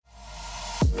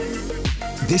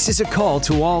This is a call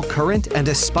to all current and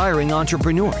aspiring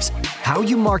entrepreneurs. How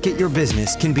you market your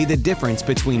business can be the difference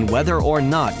between whether or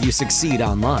not you succeed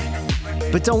online.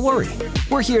 But don't worry,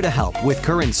 we're here to help with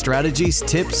current strategies,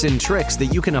 tips, and tricks that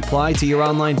you can apply to your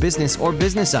online business or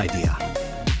business idea.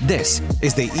 This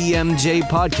is the EMJ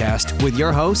podcast with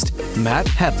your host, Matt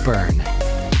Hepburn.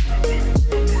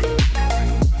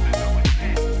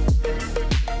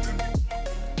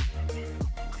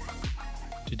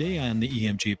 Today on the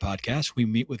EMJ podcast, we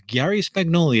meet with Gary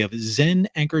Spagnoli of Zen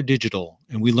Anchor Digital,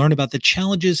 and we learn about the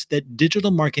challenges that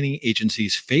digital marketing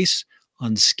agencies face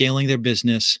on scaling their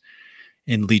business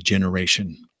and lead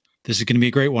generation. This is going to be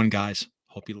a great one, guys.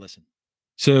 Hope you listen.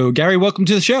 So, Gary, welcome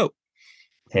to the show.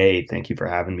 Hey, thank you for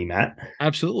having me, Matt.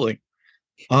 Absolutely.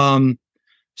 For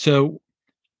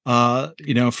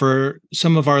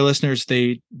some of our listeners,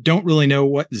 they don't really know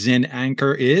what Zen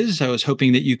Anchor is. I was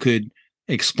hoping that you could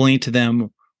explain to them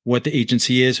what the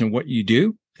agency is and what you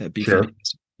do. That'd be sure.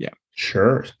 Fantastic. Yeah.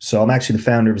 Sure. So I'm actually the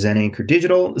founder of Zen Anchor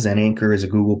Digital. Zen Anchor is a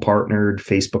Google partnered,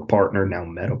 Facebook partnered, now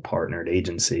Meta partnered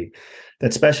agency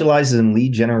that specializes in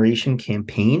lead generation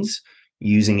campaigns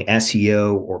using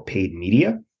SEO or paid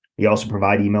media. We also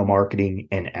provide email marketing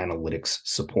and analytics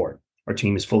support. Our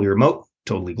team is fully remote,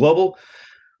 totally global.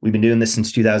 We've been doing this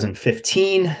since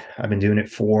 2015. I've been doing it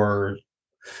for,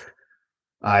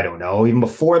 even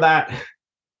before that,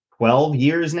 12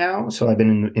 years now. So I've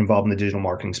been involved in the digital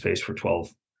marketing space for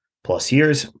 12 plus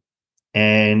years.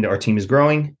 And our team is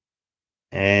growing.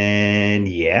 And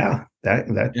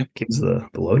that gives the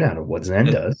lowdown of what Zen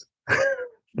does.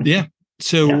 Yeah.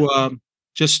 So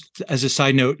just as a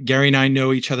side note, Gary and I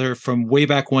know each other from way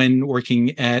back when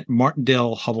working at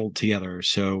Martindale Hubble together.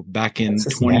 So back in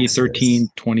 2013,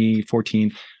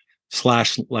 2014 /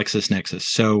 LexisNexis.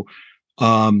 So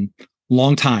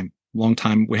long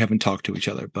time we haven't talked to each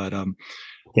other, but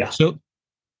So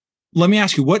let me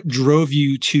ask you, what drove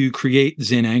you to create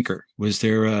Zen Anchor? Was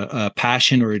there a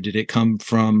passion, or did it come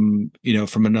from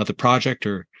another project,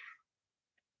 or?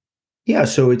 Yeah,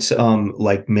 so it's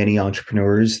like many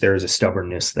entrepreneurs, there's a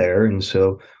stubbornness there. And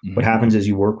so what happens is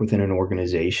you work within an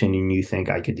organization and you think,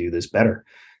 I could do this better.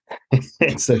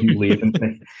 And so you leave and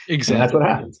think, exactly. And that's what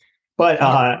happens. But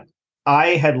I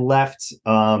had left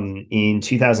in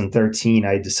 2013.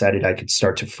 I decided I could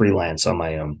start to freelance on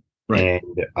my own. Right.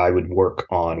 And I would work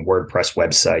on WordPress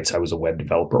websites. I was a web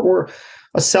developer or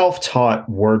a self-taught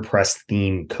WordPress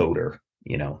theme coder,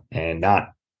 and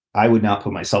I would not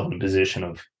put myself in a position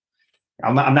of,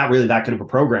 I'm not really that good of a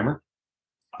programmer.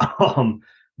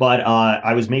 But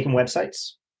I was making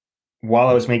websites. While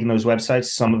I was making those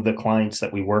websites, some of the clients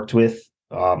that we worked with,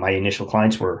 my initial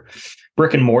clients were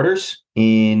brick and mortars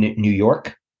in New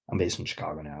York. I'm based in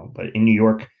Chicago now, but in New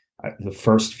York, the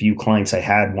first few clients I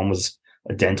had, one was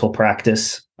a dental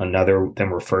practice. Another then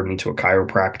referred me to a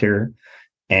chiropractor.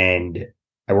 And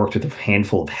I worked with a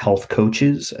handful of health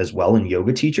coaches as well, and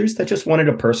yoga teachers that just wanted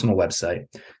a personal website.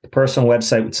 The personal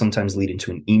website would sometimes lead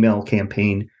into an email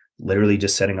campaign, literally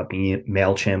just setting up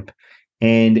MailChimp.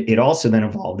 And it also then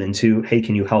evolved into, hey,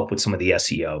 can you help with some of the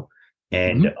SEO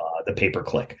and the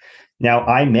pay-per-click? Now,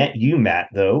 I met you, Matt,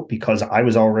 though, because I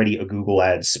was already a Google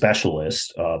Ads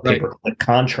specialist, pay-per-click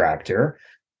contractor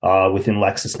within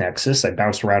LexisNexis. I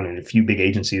bounced around in a few big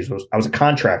agencies. I was a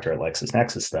contractor at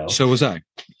LexisNexis, though. So was I.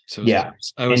 I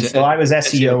was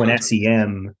SEO and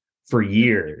SEM for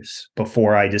years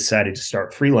before I decided to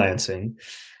start freelancing.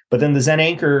 But then the Zen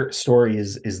Anchor story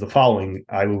is the following.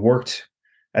 I worked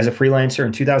as a freelancer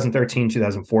in 2013,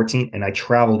 2014, and I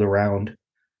traveled around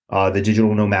the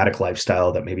digital nomadic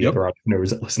lifestyle that maybe other entrepreneurs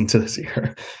that listen to this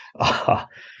here.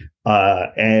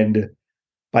 And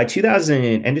by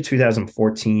end of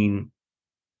 2014,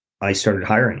 I started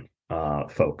hiring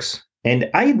folks. And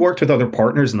I had worked with other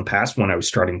partners in the past when I was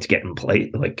starting to get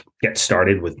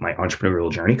started with my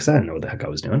entrepreneurial journey, because I didn't know what the heck I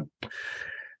was doing.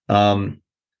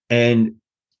 And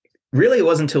really, it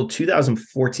wasn't until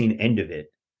 2014 end of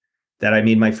it that I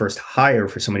made my first hire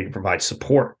for somebody to provide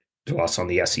support to us on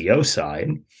the SEO side.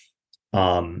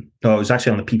 It was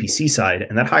actually on the PPC side,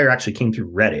 and that hire actually came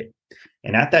through Reddit.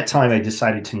 And at that time, I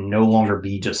decided to no longer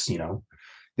be just,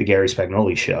 the Gary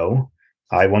Spagnoli show.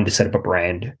 I wanted to set up a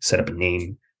brand, set up a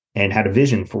name, and had a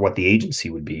vision for what the agency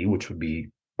would be, which would be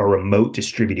a remote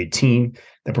distributed team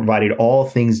that provided all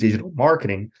things digital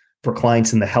marketing for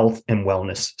clients in the health and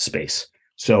wellness space.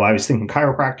 So I was thinking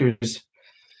chiropractors,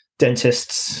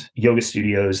 dentists, yoga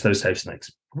studios, those types of things.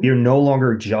 We are no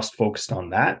longer just focused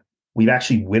on that. We've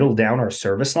actually whittled down our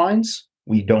service lines.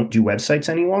 We don't do websites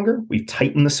any longer. We've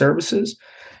tightened the services.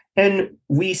 And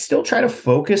we still try to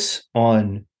focus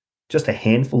on just a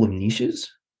handful of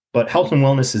niches, but health and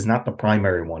wellness is not the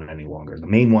primary one any longer. The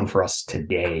main one for us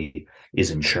today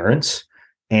is insurance.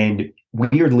 And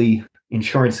weirdly,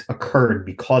 insurance occurred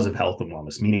because of health and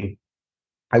wellness, meaning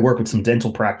I work with some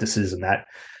dental practices, and that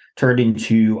turned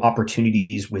into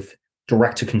opportunities with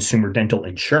direct to consumer dental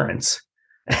insurance.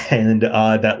 And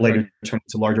that later turned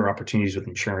into larger opportunities with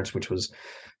insurance, which was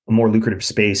a more lucrative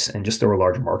space. And just there were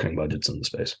larger marketing budgets in the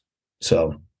space.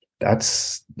 So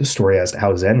that's the story as to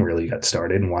how Zen really got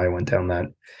started and why I went down that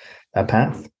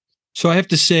path. So I have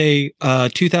to say,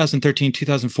 2013,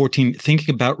 2014,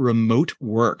 thinking about remote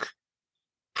work,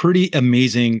 pretty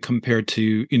amazing compared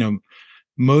to,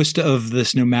 most of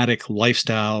this nomadic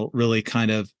lifestyle really kind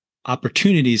of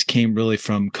opportunities came really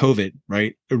from COVID,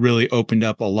 right? It really opened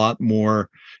up a lot more.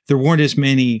 There weren't as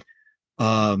many,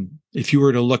 if you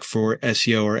were to look for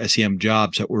SEO or SEM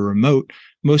jobs that were remote,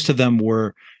 most of them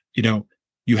were,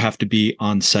 you have to be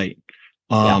on site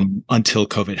until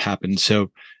COVID happened.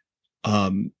 So,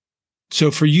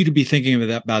 so for you to be thinking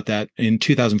about that in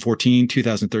 2014,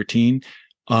 2013,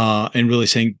 and really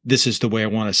saying, this is the way I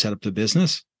want to set up the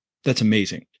business, that's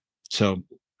amazing. So,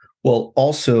 well,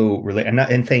 also really,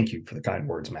 and thank you for the kind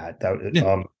words, Matt.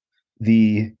 The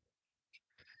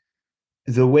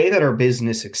way that our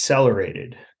business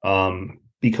accelerated,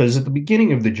 because at the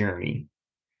beginning of the journey,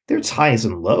 there's highs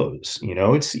and lows.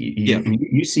 It's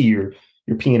you see your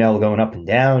P&L going up and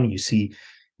down. You see,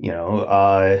 you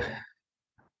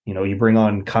bring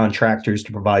on contractors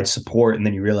to provide support, and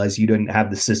then you realize you didn't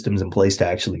have the systems in place to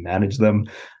actually manage them,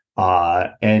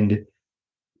 and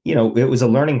it was a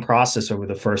learning process over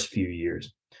the first few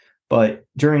years. But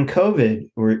during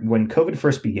COVID, or when COVID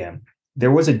first began,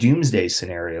 there was a doomsday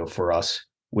scenario for us,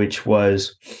 which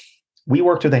was we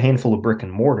worked with a handful of brick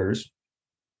and mortars.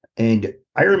 And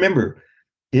I remember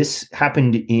this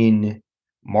happened in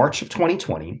March of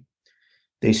 2020.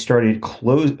 They started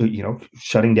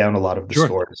shutting down a lot of the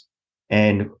stores.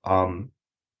 And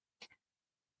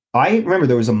I remember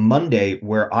there was a Monday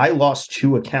where I lost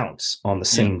 2 accounts on the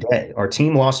same day. Our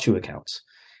team lost 2 accounts.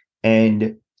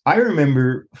 And I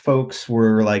remember folks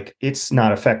were like, it's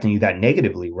not affecting you that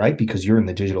negatively, right? Because you're in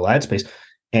the digital ad space.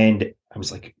 And I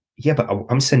was like, yeah, but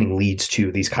I'm sending leads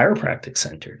to these chiropractic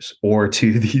centers or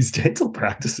to these dental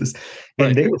practices,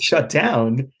 and they were shut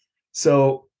down.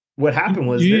 So what happened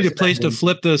was you need a place to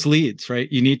flip those leads,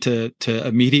 right? You need to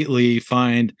immediately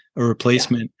find a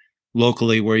replacement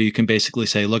locally where you can basically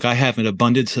say, look, I have an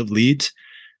abundance of leads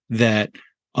that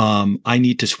I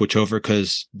need to switch over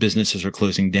because businesses are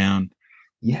closing down.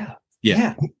 Yeah.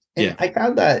 And I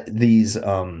found that these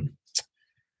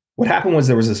what happened was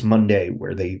there was this Monday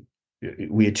where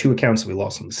we had 2 accounts that we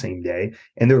lost on the same day,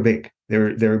 and they were big. They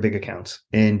were big accounts,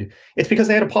 and it's because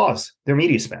they had to pause their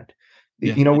media spend.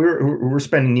 We're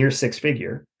spending near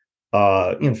 6-figure,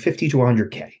 50 to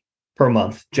 100K per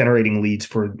month generating leads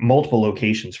for multiple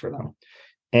locations for them.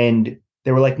 And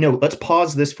they were like, no, let's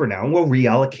pause this for now, and we'll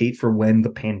reallocate for when the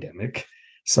pandemic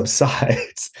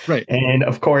subsides. Right. And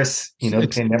of course, the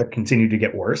pandemic continued to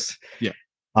get worse. Yeah.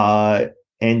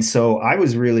 And so I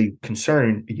was really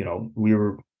concerned, we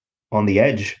were on the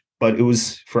edge, but it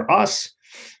was for us,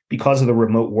 because of the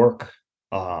remote work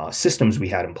systems we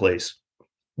had in place,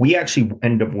 we actually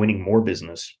ended up winning more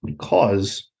business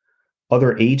because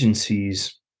other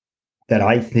agencies that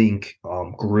I think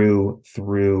grew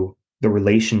through the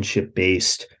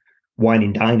relationship-based wine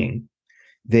and dining,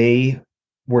 they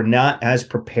were not as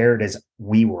prepared as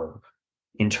we were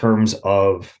in terms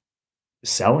of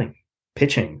selling,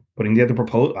 pitching, putting together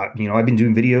proposal. I've been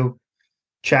doing video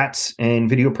chats and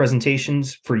video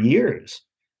presentations for years.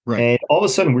 Right. And all of a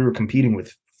sudden we were competing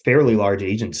with fairly large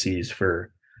agencies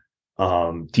for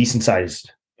decent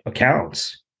sized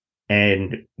accounts.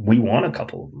 And we won a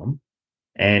couple of them.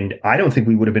 And I don't think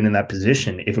we would have been in that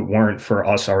position if it weren't for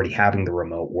us already having the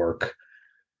remote work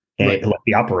and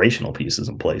the operational pieces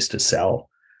in place to sell.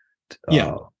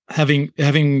 Having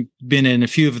been in a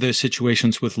few of those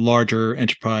situations with larger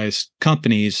enterprise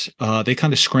companies, they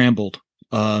kind of scrambled.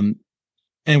 And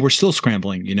we're still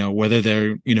scrambling, whether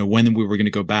they're, when we were going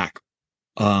to go back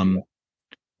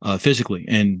physically,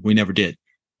 and we never did.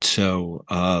 So,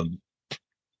 that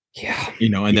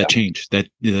changed. That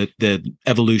the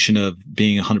evolution of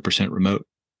being 100% remote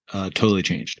totally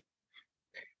changed.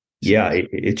 Yeah,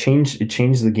 it changed. It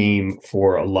changed the game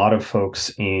for a lot of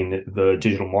folks in the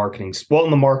digital marketing,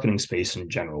 in the marketing space in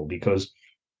general, because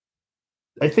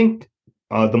I think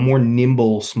the more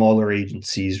nimble, smaller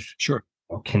agencies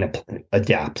can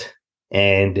adapt,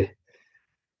 and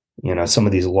some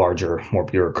of these larger, more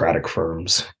bureaucratic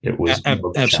firms, it was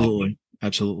absolutely.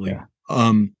 Yeah.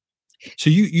 So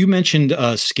you mentioned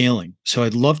scaling. So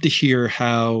I'd love to hear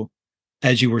how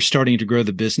as you were starting to grow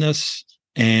the business,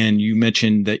 and you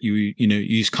mentioned that you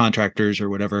use contractors or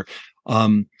whatever,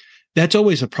 that's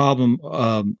always a problem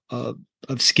of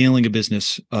scaling a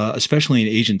business, especially an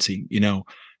agency.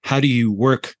 How do you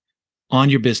work on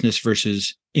your business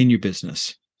versus in your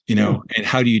business? And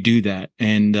how do you do that?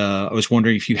 And I was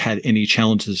wondering if you had any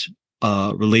challenges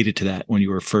related to that when you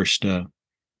were first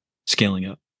scaling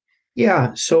up.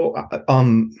 Yeah. So,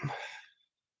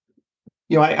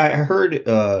 I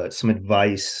heard some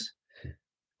advice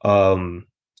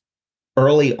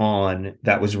early on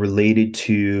that was related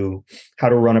to how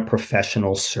to run a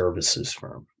professional services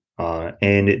firm.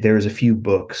 And there's a few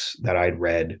books that I'd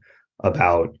read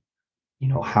about,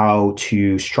 how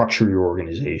to structure your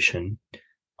organization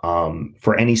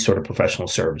for any sort of professional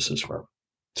services firm.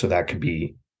 So that could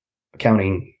be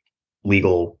accounting,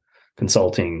 legal,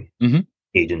 consulting,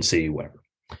 agency, whatever.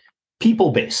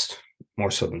 People-based, more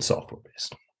so than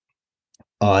software-based.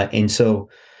 And so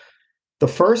the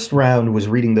first round was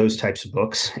reading those types of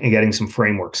books and getting some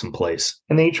frameworks in place.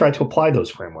 And then you try to apply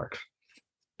those frameworks.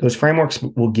 Those frameworks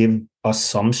will give us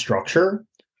some structure,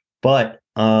 but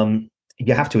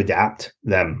you have to adapt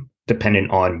them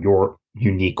dependent on your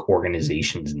unique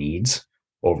organization's needs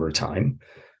over time.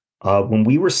 When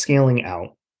we were scaling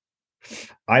out,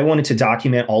 I wanted to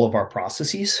document all of our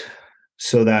processes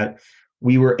so that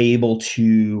we were able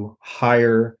to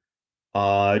hire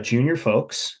junior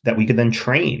folks that we could then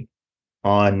train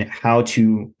on how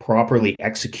to properly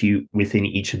execute within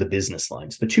each of the business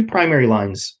lines. The two primary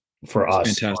lines for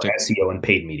us are SEO and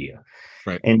paid media.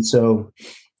 Right. And so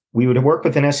we would work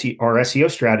with our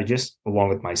SEO strategist, along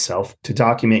with myself, to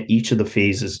document each of the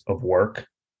phases of work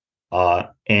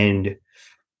and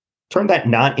turn that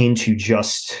not into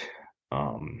just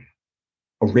a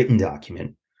written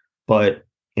document, but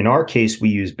in our case, we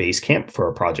use Basecamp for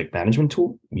our project management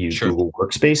tool. We use Google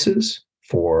Workspaces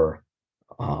for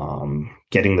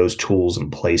getting those tools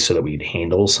in place so that we'd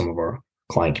handle some of our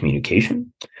client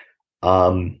communication.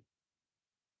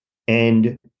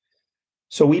 And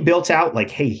so we built out like,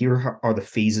 hey, here are the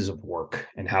phases of work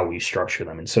and how we structure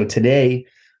them. And so today,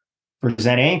 for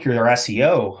Zen Anchor, our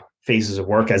SEO phases of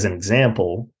work, as an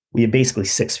example, we have basically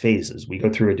 6 phases. We go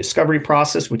through a discovery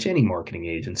process, which any marketing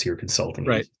agency or consulting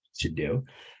agency should do.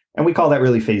 And we call that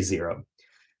really phase 0.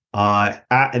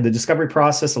 The discovery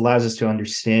process allows us to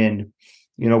understand,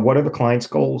 what are the client's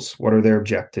goals? What are their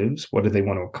objectives? What do they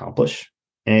want to accomplish?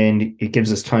 And it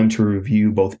gives us time to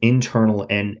review both internal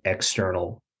and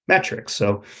external metrics.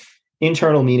 So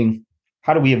internal meaning,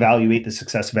 how do we evaluate the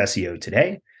success of SEO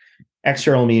today?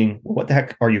 External meaning, what the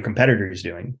heck are your competitors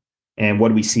doing? And what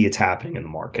do we see it's happening in the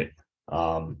market?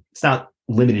 It's not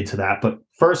limited to that, but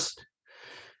first,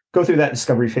 go through that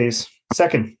discovery phase.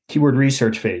 Second, keyword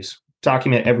research phase.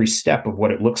 Document every step of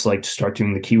what it looks like to start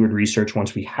doing the keyword research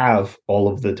once we have all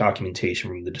of the documentation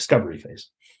from the discovery phase.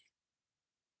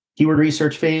 Keyword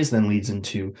research phase then leads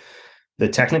into the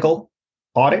technical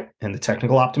audit and the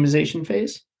technical optimization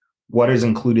phase. What is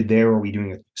included there? Are we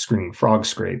doing a screaming frog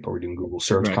scrape? Are we doing Google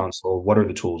Search Console? What are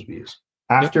the tools we use?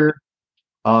 After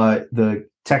the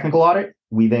technical audit,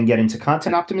 we then get into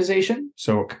content optimization.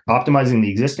 So optimizing the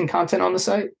existing content on the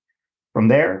site. From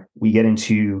there, we get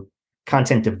into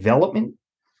content development.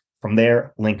 From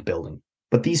there, link building.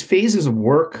 But these phases of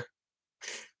work,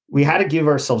 we had to give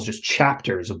ourselves just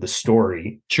chapters of the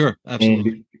story. Sure,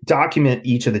 absolutely. And document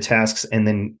each of the tasks and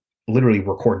then literally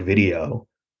record video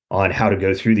on how to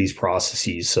go through these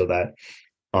processes so that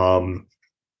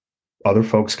other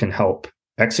folks can help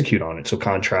execute on it. So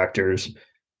contractors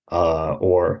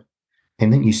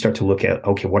and then you start to look at,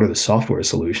 okay, what are the software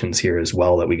solutions here as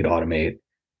well that we could automate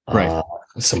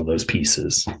some of those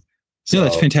pieces. No,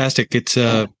 that's fantastic. It's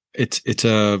a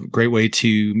great way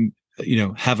to,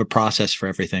 have a process for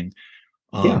everything.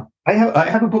 I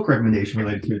have a book recommendation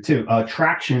related to it too.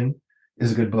 Traction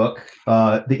is a good book.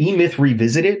 The E-Myth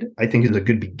Revisited, I think, is a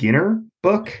good beginner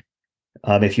book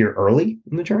if you're early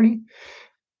in the journey.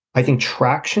 I think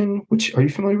Traction, which, are you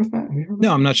familiar with that?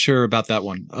 No, I'm not sure about that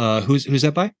one. Who's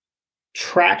that by?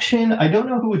 Traction, I don't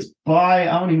know who it's by.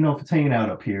 I don't even know if it's hanging out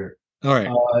up here. All right.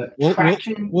 We'll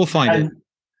find it.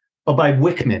 By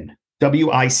Wickman,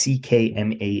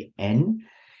 Wickman.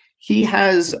 He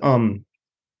has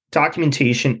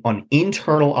documentation on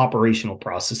internal operational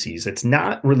processes. It's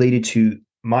not related to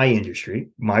my industry,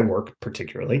 my work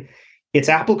particularly. It's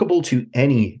applicable to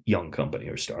any young company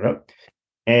or startup.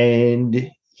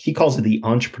 And he calls it the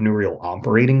entrepreneurial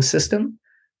operating system.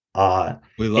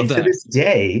 We love that. To this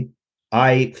day,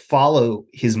 I follow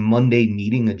his Monday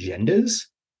meeting agendas.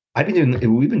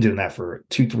 We've been doing that for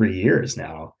 2-3 years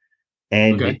now.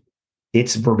 And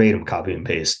it's verbatim copy and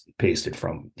pasted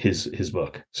from his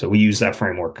book. So we use that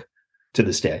framework to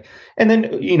this day. And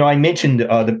then, I mentioned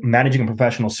the Managing a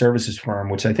Professional Services Firm,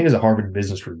 which I think is a Harvard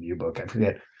Business Review book. I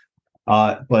forget.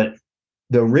 But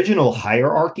the original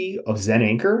hierarchy of Zen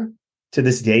Anchor to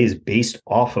this day is based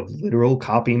off of literal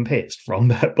copy and paste from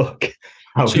that book.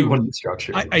 How we want to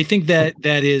structure it. I think that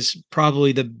is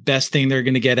probably the best thing they're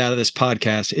going to get out of this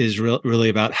podcast is really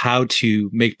about how to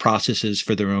make processes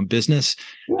for their own business,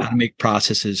 how to make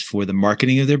processes for the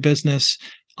marketing of their business,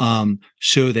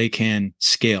 so they can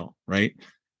scale, right?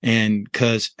 And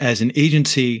because as an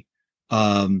agency,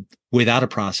 without a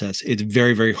process, it's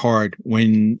very, very hard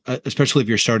when, especially if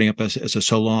you're starting up as a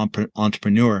solo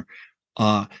entrepreneur.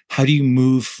 How do you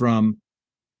move from,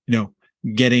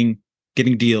 getting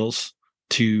deals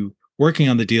to working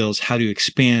on the deals? How do you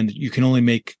expand? You can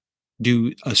only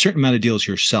do a certain amount of deals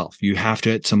yourself. You have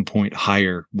to at some point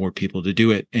hire more people to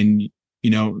do it. And,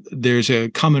 there's a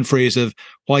common phrase of,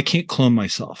 well, I can't clone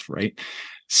myself, right?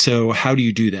 So how do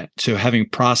you do that? So having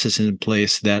processes in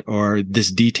place that are this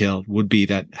detailed would be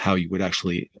that how you would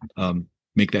actually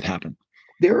make that happen.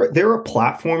 There are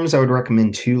platforms I would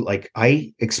recommend too. Like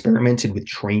I experimented with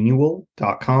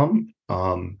Trainual.com.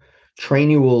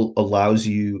 Trainual allows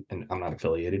you, and I'm not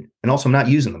affiliated, and also I'm not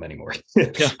using them anymore.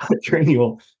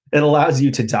 Trainual, it allows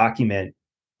you to document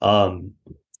and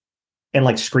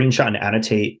like screenshot and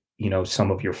annotate, some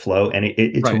of your flow. And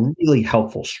it's a really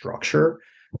helpful structure.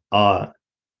 But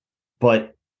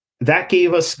that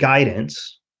gave us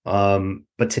guidance.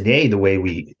 But today, the way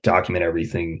we document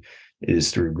everything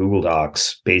is through Google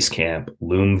Docs, Basecamp,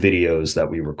 Loom videos that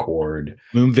we record.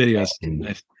 Loom videos.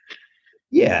 And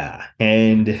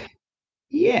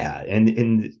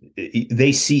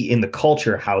they see in the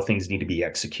culture how things need to be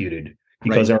executed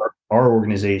because our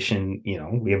organization,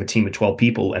 we have a team of 12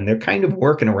 people and they're kind of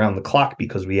working around the clock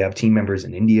because we have team members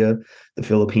in India, the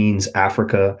Philippines,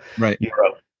 Africa,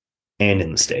 Europe, and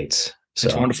in the States. So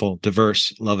it's wonderful.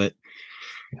 Diverse. Love it.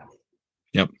 Yeah.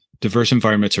 Yep. Diverse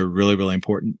environments are really, really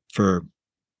important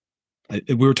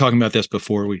we were talking about this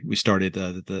before we started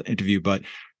the interview, but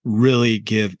really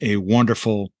give a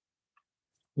wonderful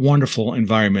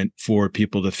environment for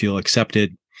people to feel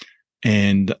accepted.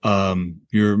 And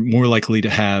you're more likely to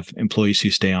have employees who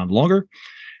stay on longer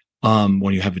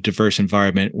when you have a diverse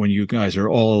environment, when you guys are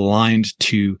all aligned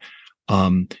to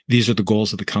these are the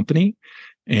goals of the company.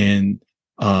 And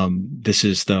this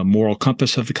is the moral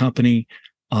compass of the company.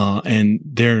 And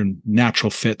they're natural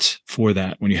fits for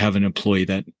that when you have an employee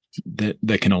that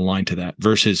can align to that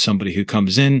versus somebody who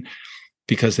comes in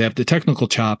because they have the technical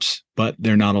chops, but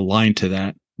they're not aligned to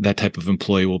that. That type of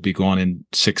employee will be gone in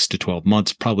 6 to 12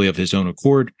 months, probably of his own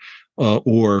accord,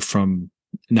 or from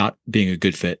not being a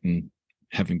good fit and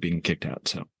having been kicked out.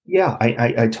 So, yeah,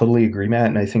 I totally agree, Matt.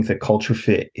 And I think that culture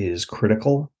fit is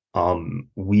critical.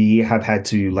 We have had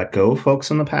to let go of folks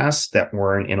in the past that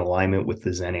weren't in alignment with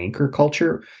the Zen Anchor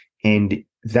culture. And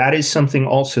that is something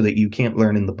also that you can't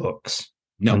learn in the books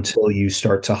until you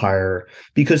start to hire,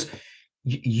 because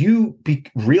you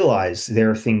realize there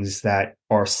are things that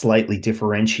are slightly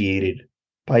differentiated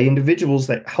by individuals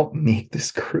that help make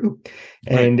this group.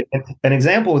 And an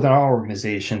example within our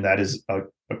organization that is a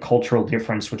cultural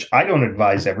difference, which I don't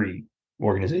advise every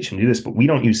organization to do this, but we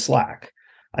don't use Slack.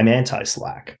 I'm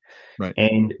anti-Slack. Right.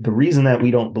 And the reason that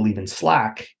we don't believe in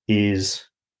Slack is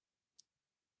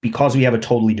because we have a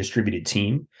totally distributed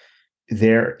team,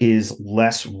 there is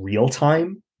less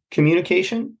real-time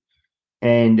communication.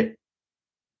 And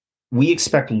we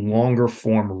expect longer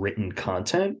form written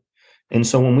content. And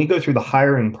so when we go through the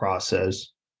hiring process,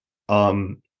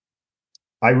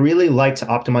 I really like to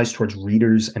optimize towards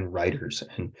readers and writers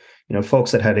and,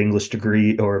 folks that had English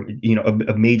degree or,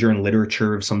 a major in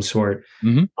literature of some sort.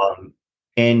 Mm-hmm.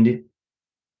 And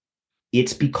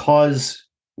it's because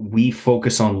we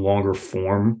focus on longer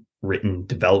form written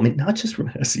development, not just from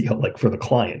SEO, like for the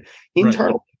client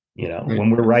internally, when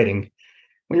you're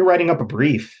writing up a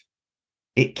brief,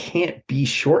 it can't be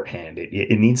shorthand.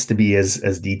 It needs to be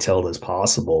as detailed as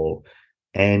possible.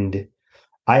 And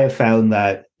I have found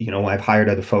that, I've hired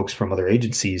other folks from other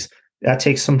agencies. That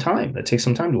takes some time. That takes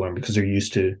some time to learn because they're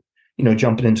used to,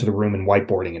 jumping into the room and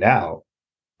whiteboarding it out.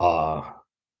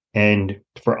 And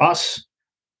for us,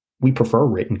 we prefer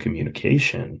written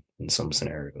communication in some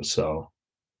scenarios. So,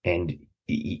 and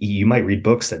you might read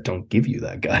books that don't give you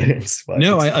that guidance. But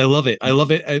no, I love it. I love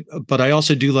it. But I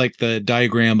also do like the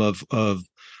diagram of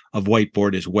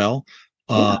whiteboard as well,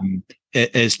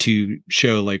 as to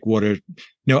show like what are,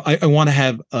 I want to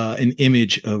have an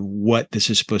image of what this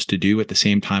is supposed to do at the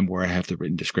same time where I have the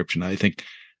written description. I think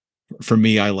for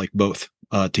me, I like both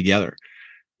together.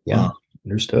 Yeah.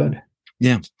 Understood.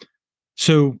 Yeah.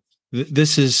 So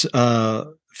this is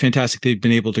fantastic. They've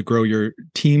been able to grow your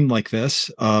team like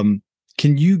this.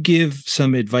 Can you give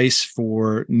some advice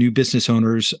for new business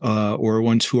owners or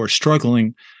ones who are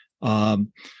struggling,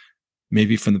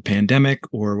 maybe from the pandemic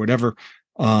or whatever,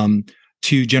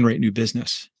 to generate new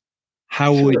business?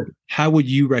 How would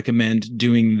you recommend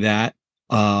doing that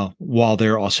while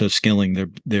they're also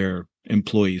scaling their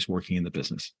employees working in the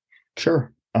business?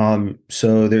 Sure.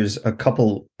 So there's a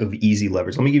couple of easy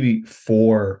levers. Let me give you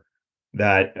four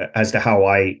that as to how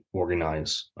I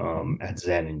organize at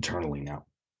Zen internally now.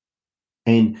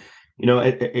 And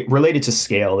it related to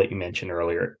scale that you mentioned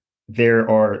earlier. There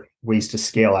are ways to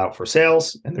scale out for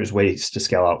sales, and there's ways to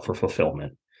scale out for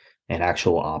fulfillment and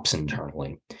actual ops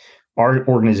internally. Our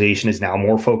organization is now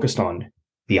more focused on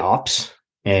the ops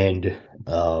and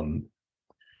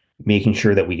making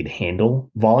sure that we can handle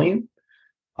volume.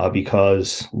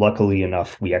 Because luckily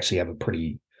enough, we actually have a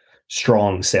pretty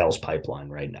strong sales pipeline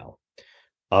right now.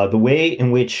 The way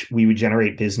in which we would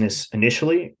generate business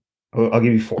initially, I'll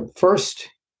give you four. First,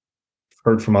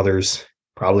 heard from others,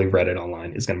 probably read it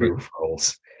online, is going to be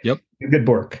referrals. Yep. Do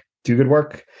good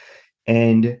work,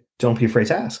 and don't be afraid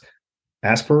to ask.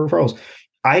 Ask for referrals.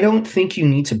 I don't think you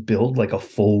need to build like a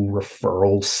full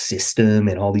referral system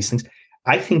and all these things.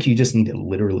 I think you just need to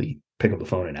literally pick up the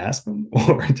phone and ask them,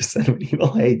 or just send them an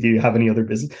email. Hey, do you have any other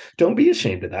business? Don't be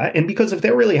ashamed of that. And because if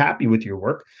they're really happy with your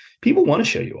work, people want to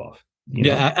show you off.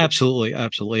 Absolutely.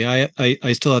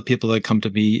 I still have people that come to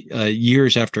me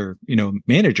years after,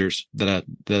 managers that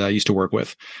I used to work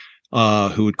with,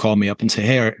 who would call me up and say,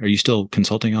 "Hey, are you still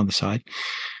consulting on the side?"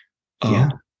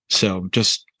 So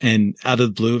just, and out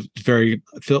of the blue,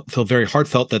 feel very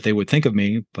heartfelt that they would think of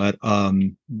me, but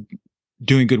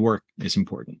doing good work is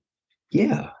important.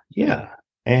 Yeah.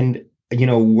 And,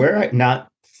 we're not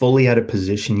fully at a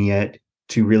position yet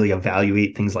to really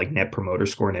evaluate things like Net Promoter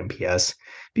Score and NPS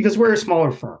because we're a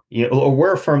smaller firm. Or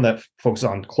we're a firm that focuses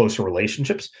on closer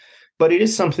relationships, but it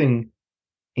is something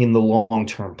in the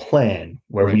long-term plan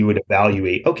where we would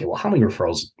evaluate, okay, well, how many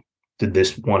referrals did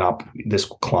this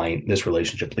client, this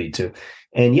relationship lead to?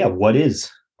 And what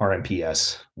is our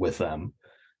NPS with them?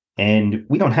 And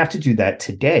we don't have to do that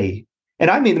today. And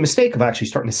I made the mistake of actually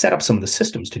starting to set up some of the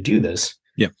systems to do this.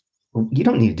 Yeah. You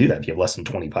don't need to do that if you have less than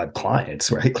 25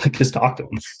 clients, right? Like, just talk to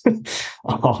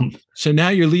them. So now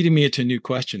you're leading me into a new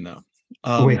question, though.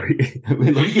 Wait.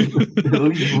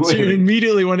 So you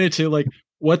immediately went into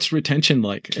what's retention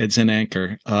like at Zen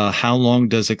Anchor? How long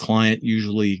does a client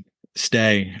usually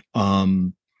stay?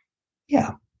 Because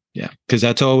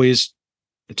it's always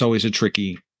a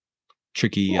tricky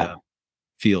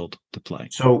field to play.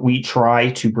 So we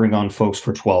try to bring on folks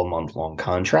for 12-month long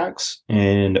contracts,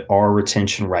 and our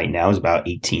retention right now is about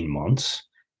 18 months.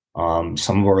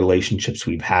 Some of our relationships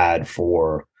we've had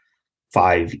for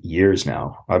 5 years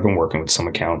now. I've been working with some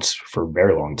accounts for a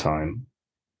very long time.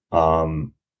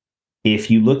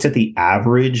 If you looked at the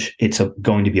average, it's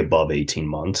going to be above 18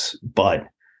 months, but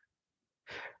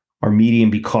our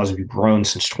median, because we've grown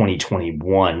since 2020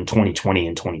 and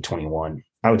 2021,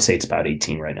 I would say it's about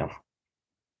 18 right now.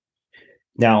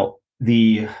 Now,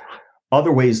 the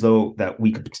other ways, though, that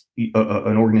we could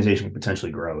an organization could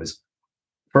potentially grow is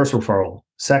first referral.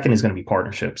 Second is going to be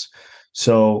partnerships.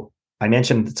 So I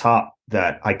mentioned at the top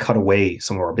that I cut away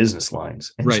some of our business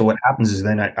lines. And so what happens is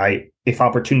then if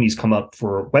opportunities come up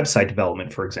for website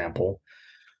development, for example,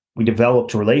 we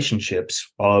developed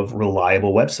relationships of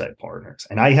reliable website partners.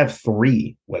 And I have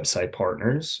 3 website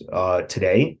partners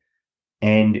today,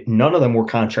 and none of them were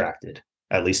contracted.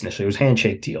 At least initially, it was a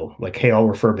handshake deal. Like, hey, I'll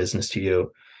refer business to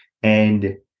you.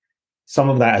 And some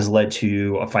of that has led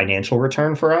to a financial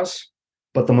return for us.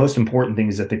 But the most important thing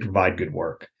is that they provide good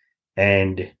work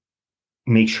and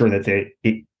make sure that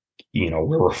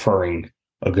we're referring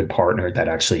a good partner that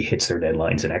actually hits their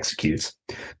deadlines and executes.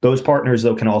 Those partners,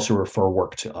 though, can also refer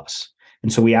work to us.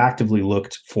 And so we actively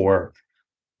looked for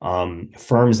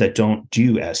firms that don't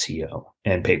do SEO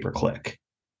and pay-per-click,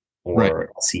 or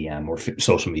SEM or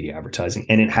social media advertising.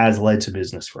 And it has led to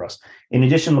business for us. In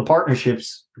addition to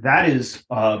partnerships, that is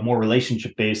more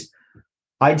relationship based.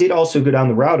 I did also go down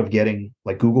the route of getting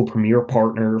like Google Premier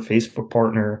partner, Facebook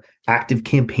partner, Active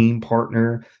Campaign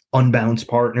partner, Unbounce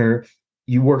partner.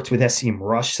 You worked with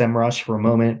SEMrush for a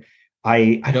moment.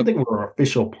 I don't think we're an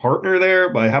official partner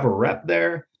there, but I have a rep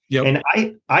there. Yep. And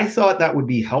I thought that would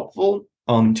be helpful.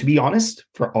 To be honest,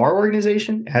 for our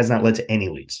organization, it has not led to any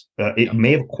leads. It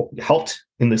may have helped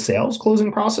in the sales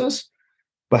closing process,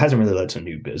 but hasn't really led to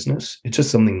new business. It's just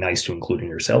something nice to include in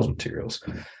your sales materials.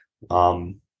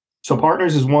 So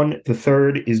partners is one. The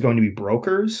third is going to be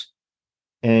brokers.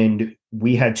 And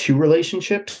we had 2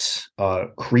 relationships,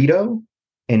 Credo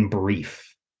and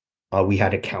Brief, we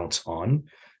had accounts on.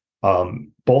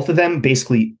 Both of them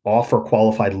basically offer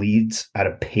qualified leads at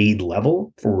a paid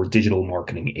level for digital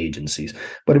marketing agencies.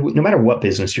 But no matter what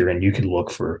business you're in, you can look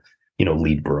for,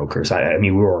 lead brokers. I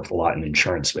mean, we work a lot in the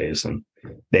insurance space, and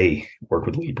they work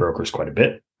with lead brokers quite a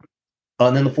bit.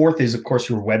 And then the fourth is, of course,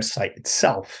 your website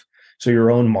itself. So your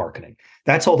own marketing.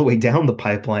 That's all the way down the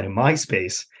pipeline in my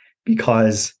space,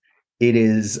 because it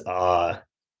is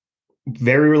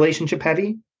very relationship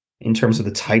heavy in terms of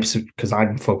the types of, because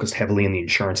I'm focused heavily in the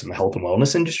insurance and the health and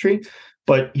wellness industry,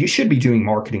 but you should be doing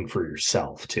marketing for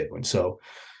yourself too. And so,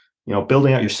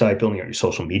 building out your site, building out your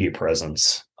social media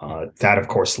presence, that of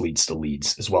course leads to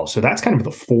leads as well. So that's kind of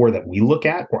the four that we look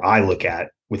at, or I look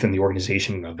at within the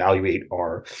organization, and evaluate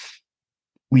our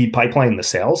lead pipeline and the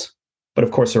sales. But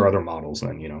of course there are other models,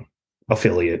 and,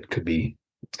 affiliate could be,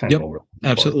 it's kind of over.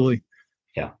 Absolutely.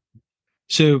 Yeah.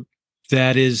 So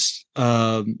that is,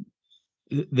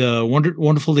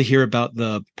 wonderful to hear about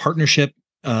the partnership,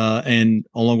 and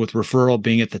along with referral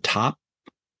being at the top,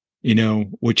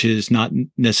 which is not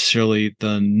necessarily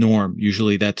the norm.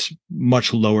 Usually that's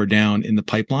much lower down in the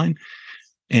pipeline,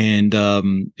 and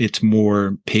it's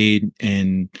more paid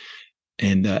and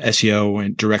SEO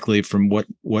and directly from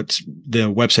what's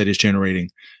the website is generating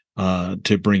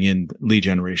to bring in lead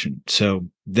generation. So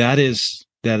that is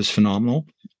phenomenal.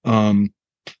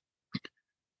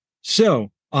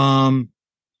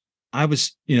 I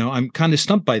was, I'm kind of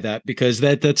stumped by that, because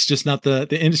that's just not the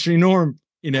industry norm,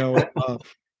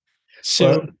 so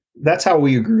well, that's how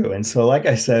we grew. And so, like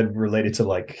I said, related to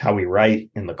like how we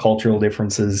write and the cultural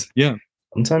differences. Yeah.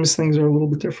 Sometimes things are a little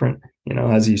bit different,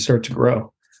 as you start to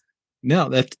grow. No,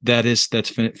 that's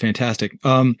fantastic.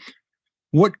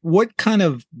 What kind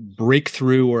of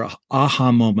breakthrough or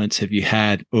aha moments have you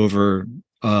had over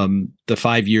the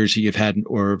 5 years that you've had,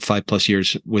 or 5+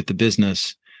 years with the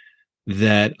business,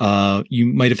 that you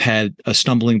might have had a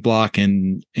stumbling block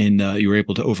and you were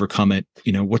able to overcome it?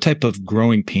 What type of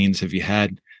growing pains have you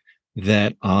had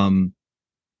that that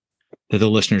the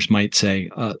listeners might say,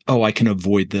 oh, I can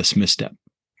avoid this misstep?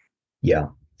 Yeah.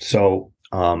 So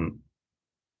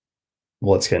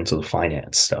let's get into the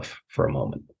finance stuff for a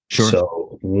moment. Sure.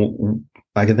 So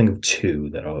I can think of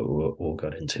two that we'll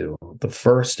get into. The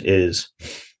first is,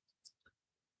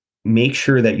 make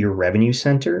sure that your revenue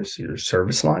centers, your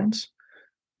service lines,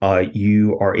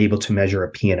 you are able to measure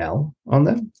a P&L on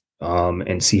them,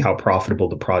 and see how profitable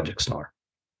the projects are.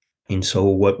 And so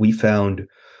what we found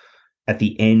at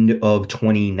the end of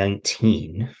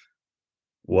 2019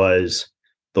 was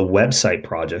the website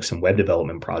projects and web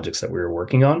development projects that we were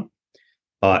working on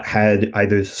had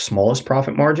either the smallest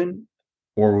profit margin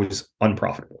or was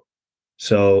unprofitable.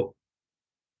 So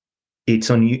it's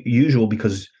unusual,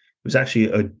 because it was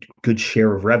actually a good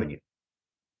share of revenue.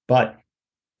 But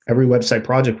every website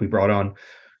project we brought on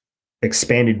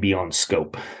expanded beyond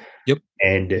scope. Yep.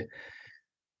 And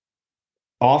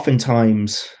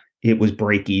oftentimes it was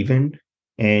break even.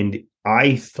 And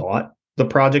I thought the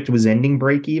project was ending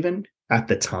break even at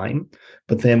the time.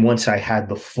 But then once I had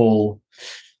the full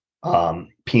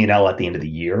P&L at the end of the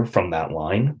year from that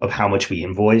line of how much we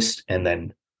invoiced and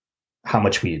then how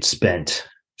much we had spent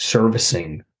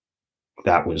servicing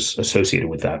that was associated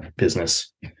with that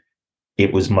business,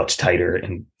 it was much tighter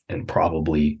and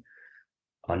probably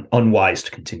unwise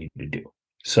to continue to do.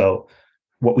 So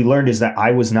what we learned is that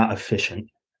I was not efficient,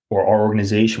 or our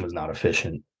organization was not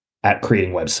efficient at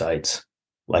creating websites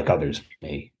like others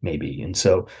may be. And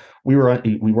so we weren't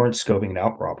scoping it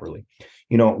out properly.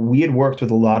 We had worked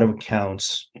with a lot of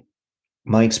accounts.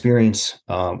 My experience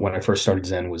when I first started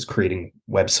Zen was creating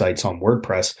websites on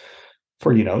WordPress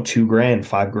for, $2,000,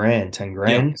 $5,000, $10,000,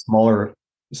 Yep. smaller.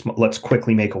 Let's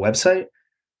quickly make a website.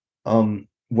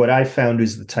 What I found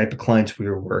is the type of clients we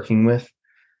were working with,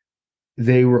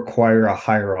 they require a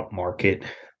higher up market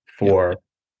for, Yep.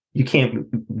 You can't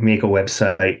make a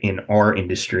website in our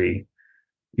industry.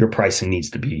 Your pricing needs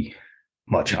to be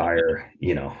much higher,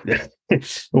 I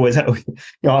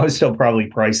was still probably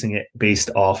pricing it based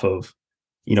off of,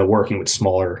 working with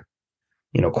smaller,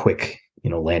 quick,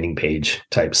 landing page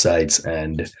type sites.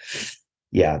 And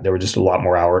yeah, there were just a lot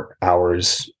more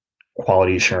hours,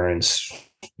 quality assurance,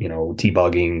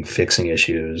 debugging, fixing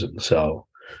issues. And so,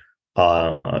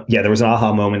 there was an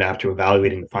aha moment after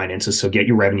evaluating the finances. So get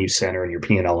your revenue center and your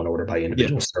P&L in order by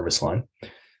individual service line.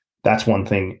 That's one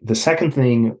thing. The second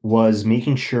thing was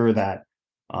making sure that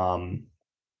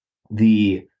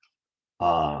the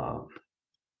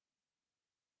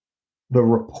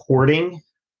reporting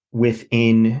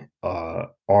within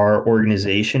our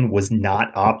organization was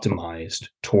not optimized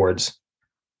towards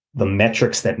the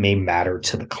metrics that may matter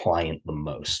to the client the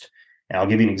most. And I'll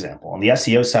give you an example. On the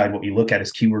SEO side, what you look at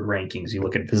is keyword rankings, you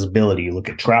look at visibility, you look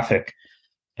at traffic,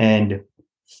 and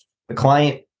the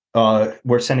client,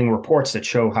 we're sending reports that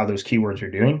show how those keywords are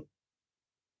doing.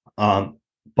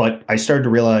 But I started to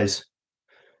realize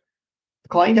the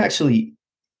client actually,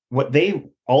 what they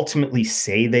ultimately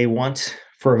say they want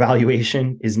for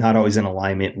evaluation is not always in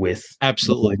alignment with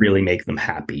Absolutely what will really make them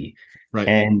happy. right.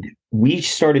 And we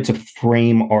started to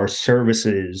frame our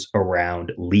services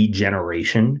around lead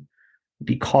generation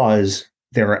because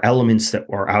there are elements that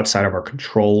are outside of our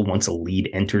control once a lead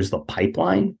enters the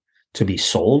pipeline to be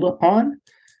sold on.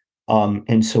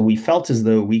 And so we felt as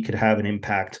though we could have an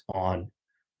impact on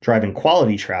driving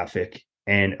quality traffic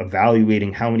and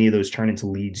evaluating how many of those turn into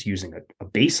leads using a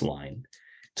baseline.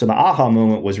 So the aha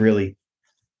moment was really,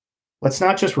 let's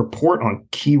not just report on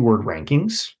keyword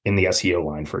rankings in the SEO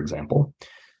line, for example.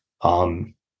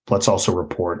 Let's also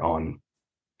report on,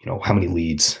 how many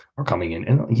leads are coming in,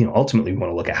 and ultimately we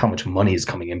want to look at how much money is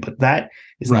coming in. But that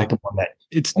is Right. not the one that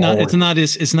it's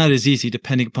not as easy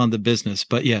depending upon the business.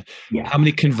 But how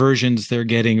many conversions they're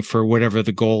getting for whatever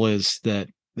the goal is that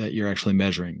you're actually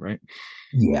measuring, right?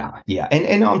 Yeah.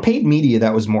 And on paid media,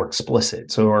 that was more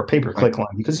explicit. So our pay-per-click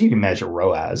line, because you can measure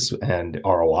ROAS and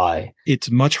ROI. It's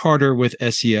much harder with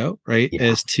SEO, right? Yeah.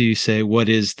 As to say what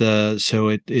is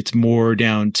it's more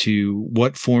down to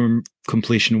what form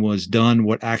completion was done,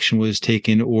 what action was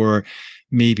taken, or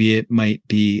maybe it might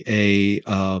be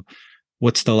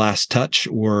what's the last touch,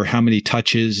 or how many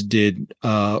touches did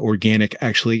organic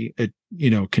actually,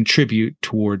 contribute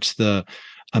towards the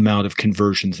amount of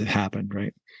conversions that happened,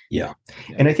 right? Yeah.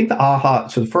 And I think the aha,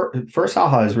 so the first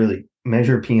aha is really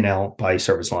measure P&L by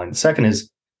service line. The second is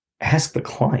ask the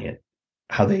client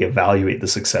how they evaluate the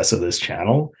success of this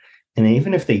channel. And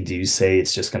even if they do say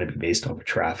it's just going to be based off of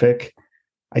traffic,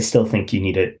 I still think you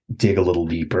need to dig a little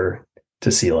deeper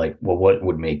to see what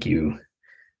would make you,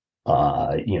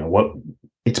 what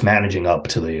it's managing up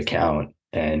to the account,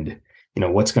 and,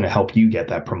 what's going to help you get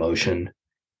that promotion,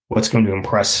 what's going to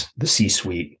impress the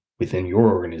C-suite within your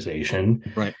organization,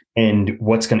 right? And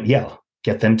what's going to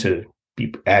get them to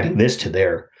be adding this to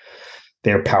their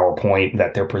PowerPoint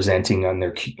that they're presenting on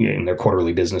in their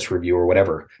quarterly business review or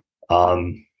whatever.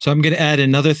 So I'm going to add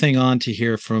another thing on to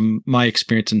here from my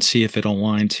experience and see if it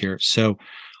aligns here. So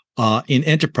in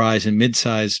enterprise and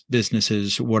mid-sized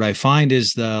businesses, what I find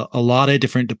is a lot of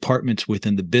different departments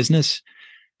within the business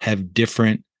have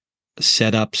different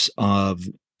setups of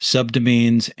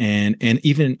subdomains and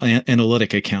even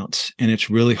analytic accounts, and it's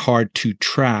really hard to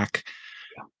track.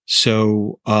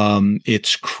 So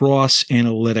it's cross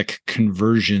analytic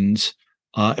conversions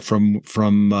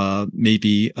from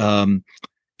maybe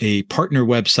a partner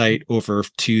website over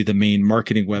to the main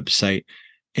marketing website,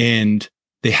 and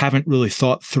they haven't really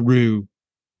thought through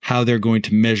how they're going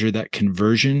to measure that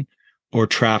conversion or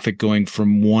traffic going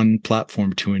from one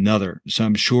platform to another. So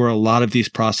I'm sure a lot of these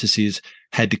processes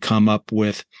had to come up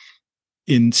with,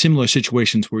 in similar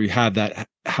situations where you have that,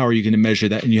 how are you going to measure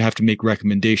that? And you have to make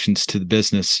recommendations to the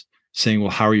business saying, well,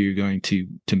 how are you going to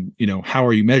how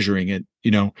are you measuring it?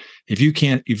 If you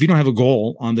don't have a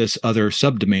goal on this other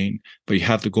subdomain, but you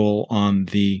have the goal on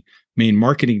the main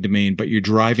marketing domain, but you're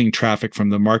driving traffic from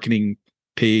the marketing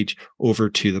page over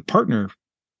to the partner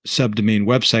subdomain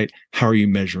website, how are you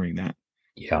measuring that?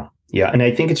 Yeah. And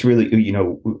I think it's really,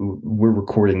 we're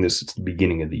recording this at the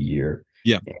beginning of the year.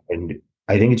 Yeah. And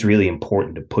I think it's really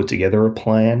important to put together a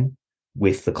plan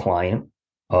with the client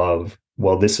of,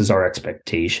 well, this is our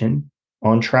expectation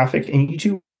on traffic. And you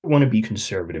do want to be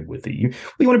conservative with it.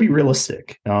 We want to be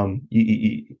realistic. And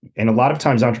a lot of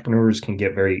times entrepreneurs can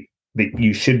get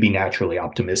you should be naturally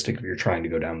optimistic if you're trying to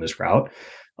go down this route.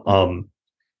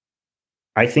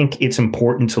 I think it's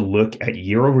important to look at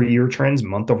year-over-year trends,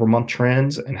 month-over-month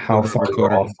trends, and how far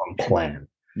you're off from plan.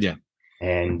 Yeah.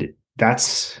 And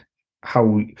that's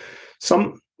how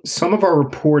some of our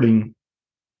reporting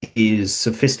is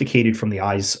sophisticated from the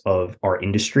eyes of our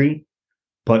industry,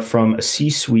 but from a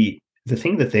C-suite, the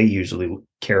thing that they usually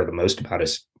care the most about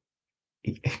is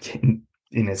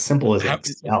in as simple as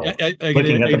Excel. I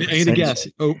gotta guess.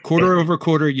 Quarter over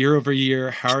quarter, year over year.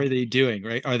 How are they doing?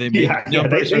 Right? Are they making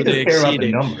numbers? Are they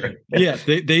exceeding? Yeah,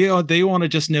 they want to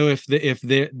just know if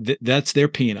that's their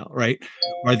P&L, right?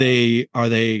 Are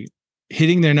they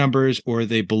hitting their numbers, or are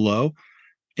they below?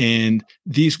 And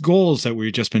these goals that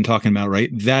we've just been talking about, right?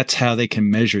 That's how they can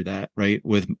measure that, right?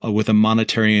 With a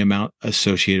monetary amount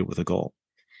associated with a goal.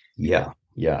 Yeah,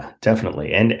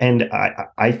 definitely. And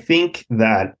I think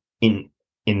that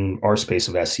in our space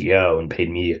of SEO and paid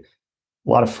media, a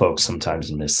lot of folks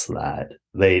sometimes miss that.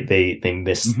 They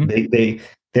miss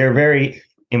they're very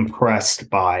impressed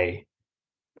by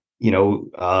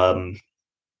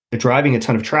driving a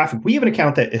ton of traffic. We have an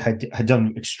account that had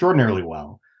done extraordinarily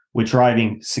well with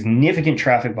driving significant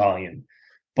traffic volume,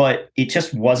 but it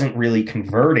just wasn't really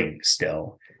converting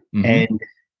still. Mm-hmm. And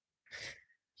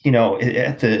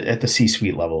at the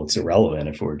C-suite level, it's irrelevant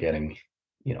if we're getting,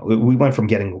 we went from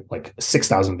getting like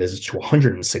 6,000 visits to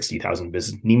 160,000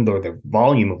 visits. And even though the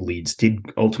volume of leads did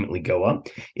ultimately go up,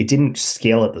 it didn't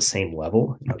scale at the same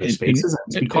level in other spaces.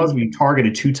 It's because we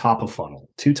targeted too top of funnel.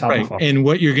 And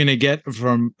what you're going to get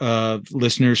from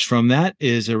listeners from that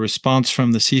is a response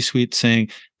from the C-suite saying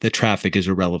the traffic is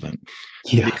irrelevant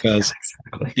because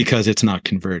it's not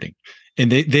converting. And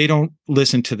they don't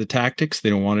listen to the tactics. They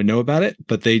don't want to know about it,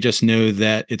 but they just know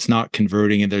that it's not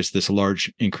converting and there's this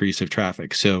large increase of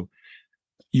traffic. So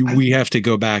we have to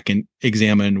go back and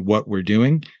examine what we're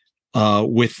doing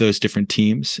with those different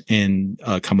teams and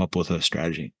come up with a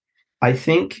strategy. I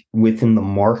think within the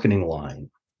marketing line,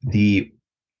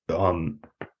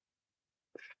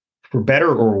 for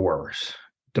better or worse,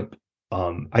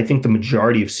 I think the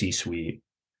majority of C-suite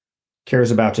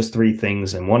cares about just three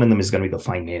things, and one of them is going to be the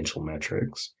financial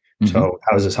metrics. Mm-hmm. So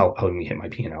how is this helping me hit my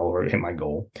P&L or hit my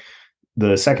goal?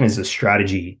 The second is the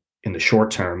strategy in the short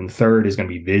term. The third is going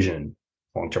to be vision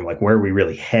long term, like where are we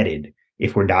really headed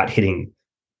if we're not hitting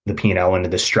the P&L and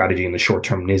the strategy in the short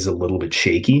term is a little bit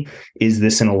shaky? Is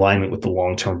this in alignment with the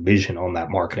long-term vision on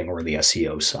that marketing or the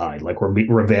SEO side? Like we're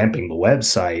revamping the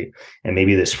website, and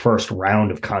maybe this first round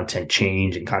of content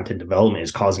change and content development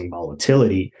is causing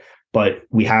volatility, but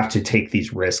we have to take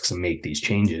these risks and make these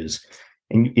changes.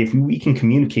 And if we can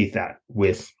communicate that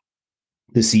with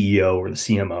the CEO or the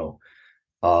CMO,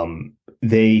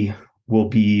 they will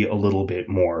be a little bit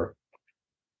more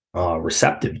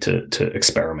receptive to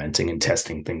experimenting and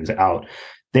testing things out.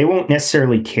 They won't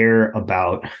necessarily care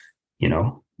about,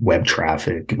 web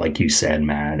traffic, like you said,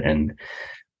 Matt. And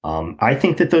I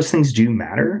think that those things do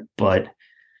matter. But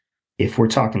if we're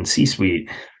talking C-suite,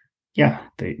 yeah,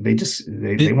 they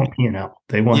want P&L.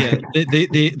 They want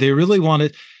they really want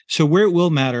it. So where it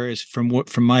will matter is from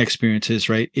my experiences,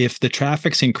 right? If the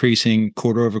traffic's increasing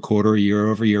quarter over quarter, year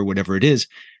over year, whatever it is,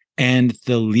 and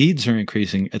the leads are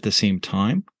increasing at the same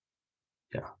time,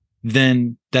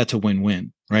 then that's a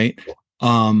win-win, right?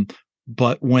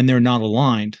 But when they're not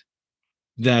aligned,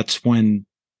 that's when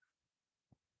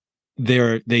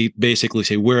they basically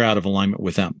say we're out of alignment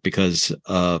with them because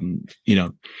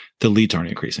the leads aren't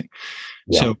increasing.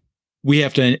 Yeah. So we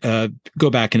have to go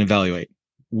back and evaluate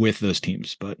with those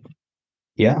teams. But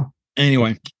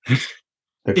anyway,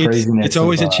 it's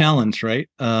always a challenge, right?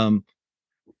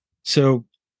 So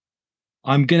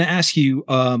I'm going to ask you,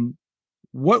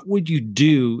 what would you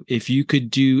do if you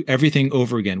could do everything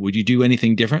over again? Would you do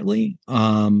anything differently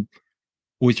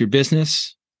with your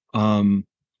business?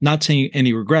 Not saying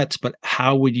any regrets, but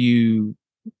how would you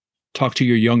talk to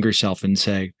your younger self and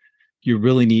say, you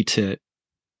really need to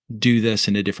do this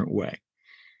in a different way?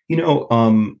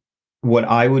 What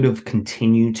I would have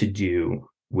continued to do,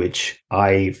 which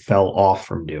I fell off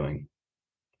from doing,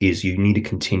 is you need to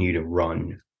continue to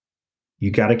run.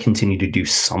 You got to continue to do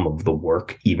some of the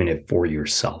work, even if for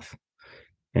yourself.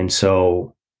 And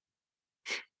so,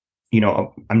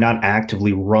 I'm not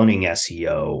actively running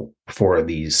SEO for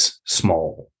these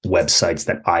small websites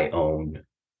that I own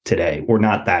today, or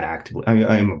not that actively.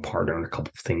 I am a partner in a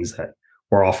couple of things that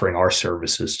we're offering our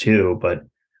services too. But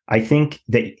I think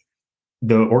that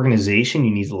the organization,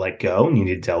 you need to let go, and you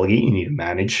need to delegate, you need to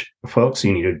manage folks,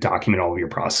 you need to document all of your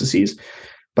processes.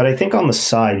 But I think on the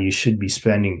side, you should be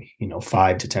spending,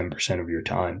 5 to 10% of your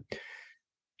time,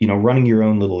 running your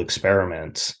own little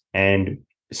experiments. And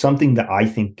something that I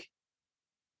think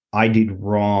I did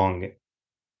wrong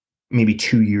maybe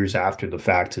 2 years after the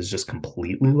fact is just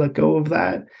completely let go of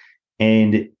that.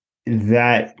 And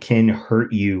that can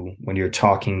hurt you when you're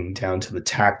talking down to the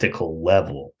tactical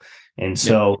level. And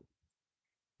so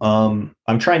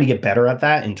I'm trying to get better at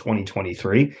that in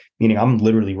 2023, meaning I'm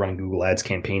literally running Google Ads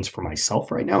campaigns for myself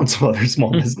right now and some other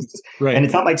small businesses. Right. And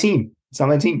it's not my team.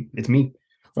 It's me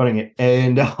running it.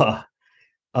 And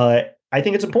I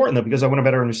think it's important, though, because I want to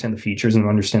better understand the features and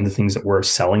understand the things that we're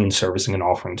selling and servicing and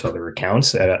offering to other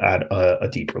accounts at a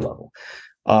deeper level.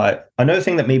 Another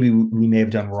thing that maybe we may have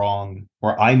done wrong,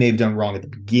 or I may have done wrong at the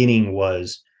beginning,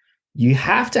 was you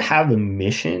have to have a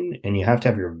mission and you have to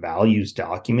have your values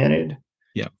documented.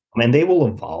 Yeah. And they will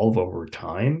evolve over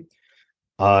time.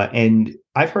 And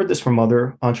I've heard this from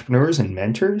other entrepreneurs and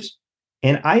mentors,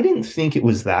 and I didn't think it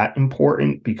was that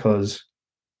important, because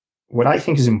what I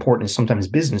think is important is sometimes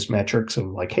business metrics of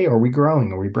like, hey, are we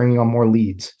growing? Are we bringing on more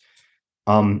leads?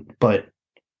 But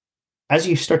as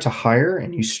you start to hire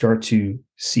and you start to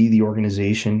see the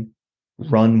organization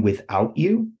run without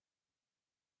you,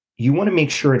 you want to make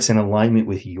sure it's in alignment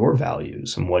with your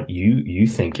values and what you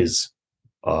think is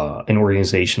an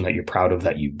organization that you're proud of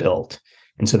that you built.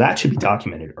 And so that should be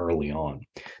documented early on.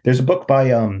 There's a book by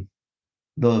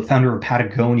the founder of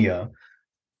Patagonia,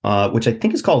 which I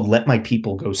think is called Let My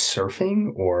People Go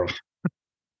Surfing, or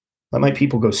Let My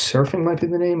People Go Surfing might be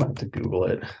the name. I have to Google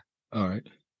it. All right.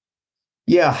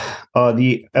 Yeah.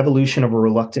 The Evolution of a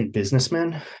Reluctant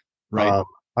Businessman. Right.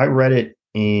 I read it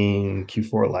in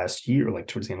Q4 last year, like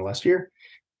towards the end of last year.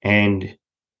 And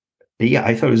yeah,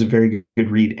 I thought it was a very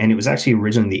good read. And it was actually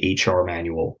originally the HR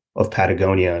manual of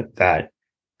Patagonia that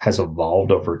has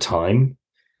evolved over time.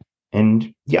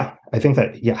 And yeah, I think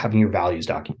that, having your values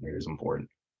documented is important.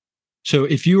 So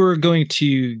if you were going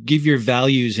to give your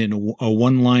values in a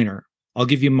one-liner, I'll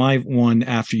give you my one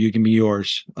after you give me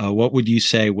yours. What would you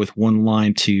say with one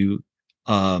line to,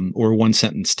 or one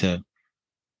sentence to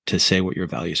say what your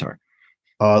values are?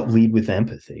 Lead with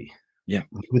empathy. Yeah.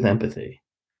 Lead with empathy.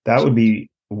 That would be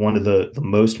one of the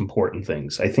most important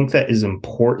things. I think that is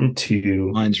important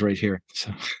to. Mine's right here.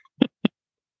 So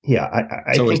yeah,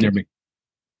 I it's always think near me.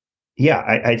 Yeah,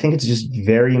 I think it's just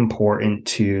very important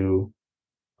to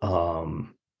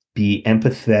be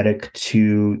empathetic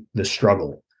to the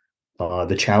struggle,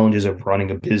 the challenges of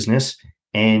running a business,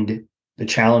 and the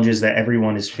challenges that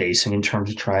everyone is facing in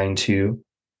terms of trying to,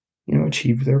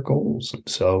 achieve their goals.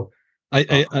 So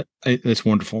I that's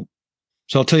wonderful.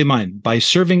 So I'll tell you mine. By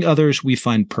serving others, we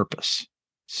find purpose.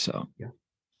 So yeah,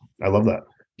 I love that.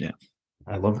 Yeah,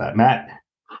 I love that, Matt.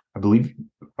 I believe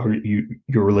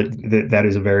you're related. That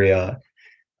is a very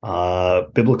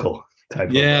biblical type.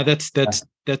 Yeah, that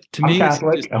to me.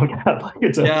 I'm Catholic.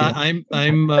 It's yeah, okay.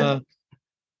 I'm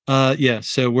yeah.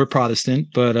 So we're Protestant,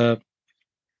 but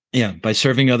yeah, by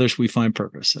serving others, we find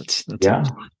purpose. That's yeah,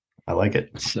 awesome. I like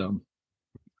it.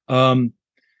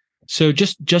 So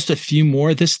just a few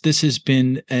more. This has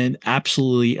been an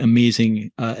absolutely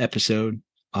amazing episode.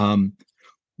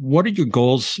 What are your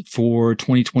goals for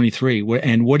 2023?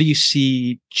 And what do you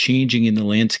see changing in the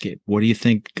landscape? What do you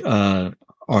think are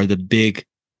the big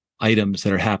items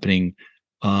that are happening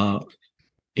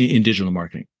in digital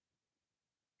marketing?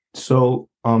 So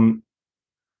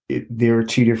there are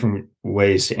two different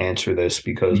ways to answer this,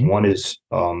 because one is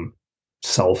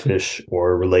selfish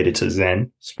or related to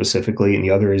Zen specifically, and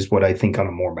the other is what I think on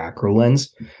a more macro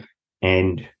lens.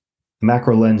 And the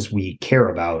macro lens we care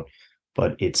about,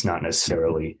 but it's not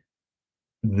necessarily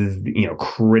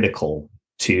critical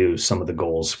to some of the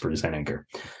goals for Zen Anchor.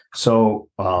 So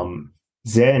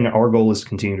Zen, our goal is to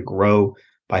continue to grow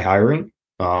by hiring.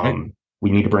 Right.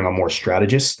 We need to bring on more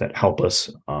strategists that help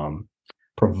us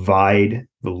provide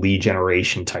the lead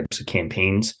generation types of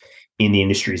campaigns in the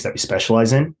industries that we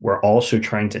specialize in. We're also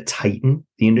trying to tighten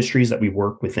the industries that we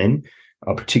work within,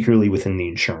 particularly within the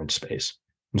insurance space.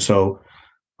 And so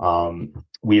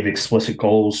we have explicit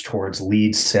goals towards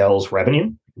lead sales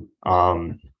revenue.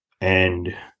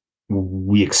 And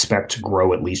we expect to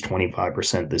grow at least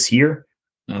 25% this year.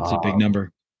 That's a big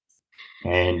number.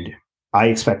 And I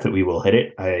expect that we will hit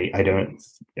it. I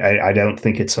don't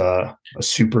think it's a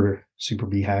super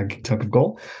BHAG type of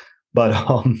goal, but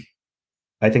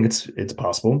I think it's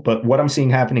possible. But what I'm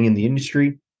seeing happening in the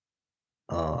industry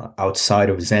outside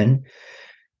of Zen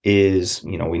is,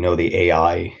 we know the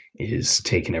AI is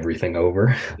taking everything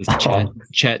over.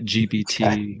 Chat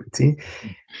GPT.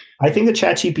 I think the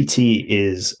Chat GPT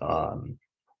is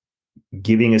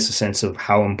giving us a sense of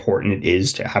how important it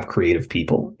is to have creative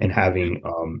people and having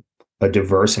a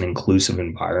diverse and inclusive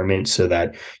environment, so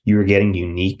that you're getting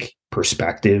unique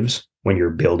perspectives when you're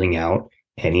building out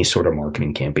any sort of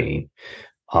marketing campaign.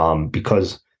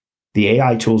 Because the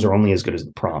AI tools are only as good as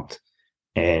the prompt,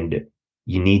 and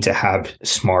you need to have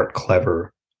smart,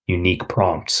 clever, unique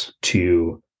prompts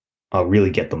to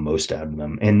really get the most out of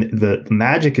them. And the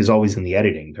magic is always in the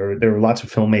editing. There are lots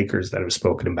of filmmakers that have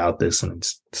spoken about this, and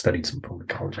studied some film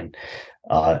college. And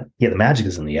the magic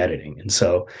is in the editing. And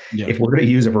so if we're going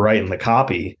to use it for writing the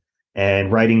copy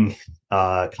and writing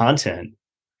content,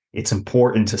 it's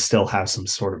important to still have some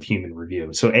sort of human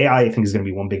review. So AI, I think, is going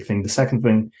to be one big thing. The second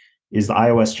thing is the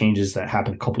iOS changes that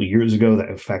happened a couple of years ago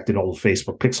that affected all of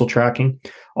Facebook pixel tracking.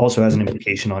 Also has an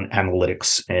implication on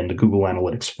analytics and the Google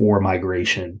Analytics 4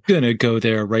 migration. Gonna go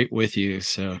there right with you.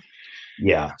 So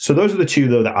yeah. So those are the two,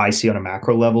 though, that I see on a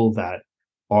macro level that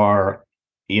are,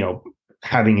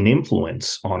 having an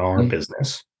influence on our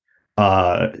business,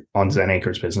 on Zen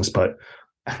Anchor's business, but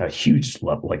at a huge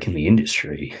level, like in the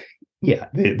industry. Yeah,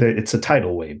 it's a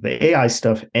tidal wave. The AI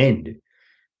stuff and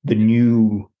the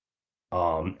new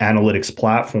analytics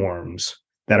platforms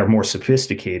that are more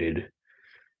sophisticated,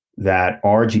 that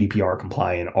are GDPR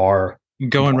compliant, are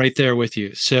going right there with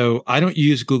you. So I don't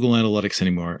use Google Analytics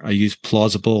anymore. I use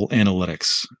Plausible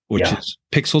Analytics, which is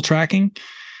pixel tracking.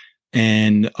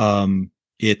 And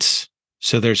there's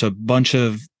a bunch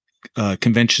of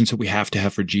conventions that we have to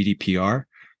have for GDPR,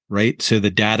 right? So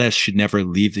the data should never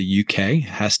leave the UK, it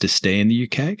has to stay in the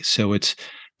UK. So it's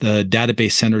the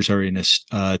database centers are it's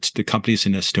the companies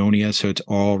in Estonia, so it's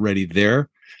already there.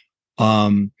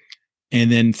 And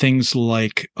then things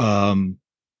like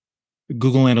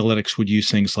Google Analytics would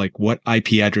use things like what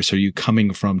IP address are you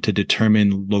coming from to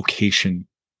determine location,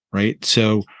 right?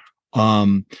 So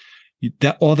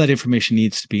that all that information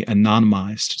needs to be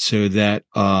anonymized so that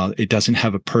it doesn't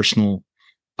have a personal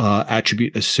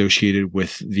attribute associated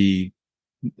with the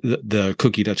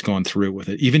cookie that's going through with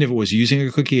it. Even if it was using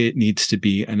a cookie, it needs to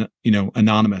be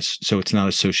anonymous, so it's not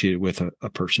associated with a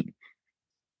person.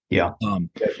 Yeah.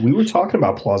 We were talking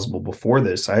about Plausible before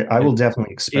this. I will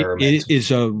definitely experiment. It is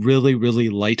a really, really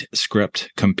light script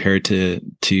compared to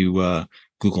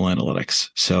Google Analytics.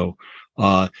 So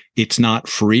it's not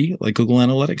free like Google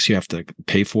Analytics. You have to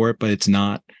pay for it, but it's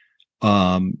not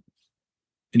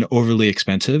overly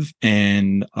expensive.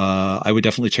 And I would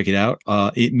definitely check it out.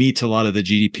 It meets a lot of the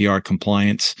GDPR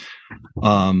compliance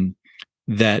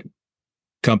that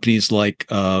companies like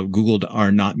Google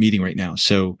are not meeting right now.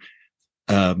 So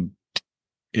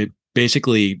it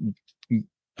basically,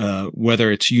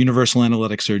 whether it's Universal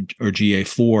Analytics or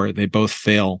GA4, they both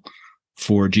fail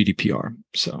for GDPR.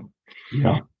 So,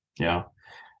 yeah.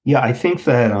 I think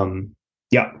that,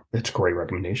 that's a great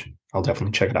recommendation. I'll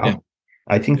definitely check it out. Yeah.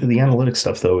 I think that the analytics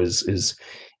stuff though is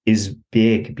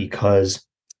big because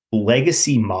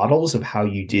legacy models of how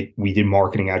we did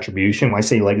marketing attribution. When I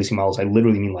say legacy models, I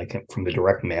literally mean like from the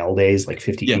direct mail days, like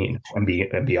 50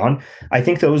 and beyond. I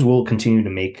think those will continue to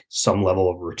make some level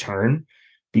of return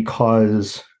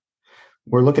because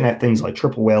we're looking at things like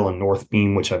Triple Whale and North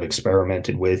Beam, which I've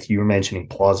experimented with. You were mentioning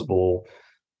Plausible.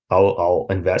 I'll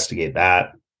investigate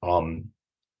that.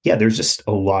 There's just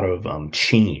a lot of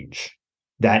change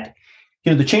that.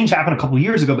 The change happened a couple of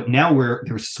years ago, but now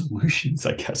there's solutions,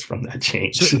 I guess, from that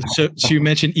change. So you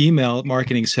mentioned email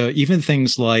marketing. So even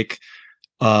things like,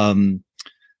 I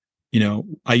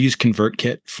use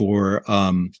ConvertKit for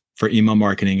email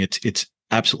marketing. It's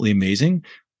absolutely amazing,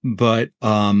 but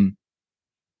and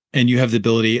you have the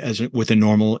ability with a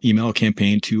normal email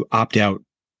campaign to opt out.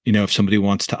 If somebody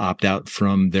wants to opt out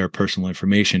from their personal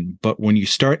information, but when you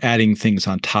start adding things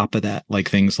on top of that, like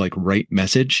things like Write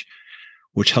Message,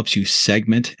 which helps you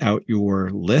segment out your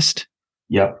list.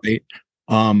 Yeah. Right?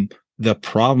 The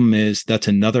problem is that's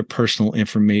another personal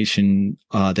information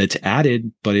that's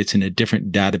added, but it's in a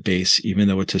different database, even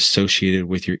though it's associated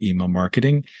with your email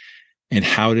marketing. And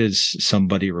how does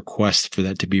somebody request for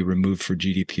that to be removed for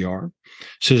GDPR?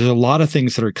 So there's a lot of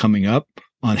things that are coming up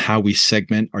on how we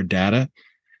segment our data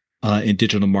in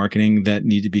digital marketing that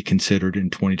need to be considered in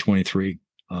 2023.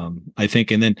 I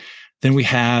think, and then we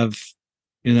have,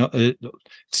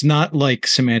 it's not like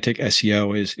semantic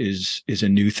SEO is a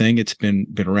new thing. It's been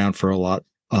around for a lot.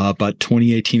 But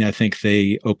 2018, I think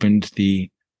they opened the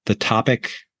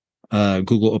topic.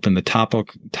 Google opened the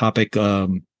topic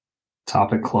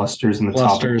clusters and the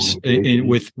clusters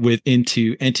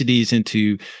into entities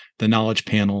into the knowledge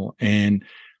panel, and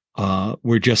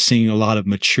we're just seeing a lot of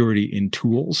maturity in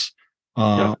tools.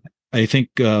 I think.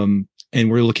 And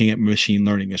we're looking at machine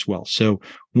learning as well. So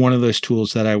one of those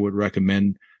tools that I would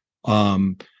recommend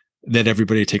that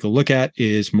everybody take a look at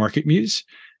is MarketMuse.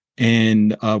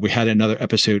 And we had another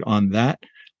episode on that.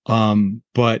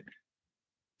 But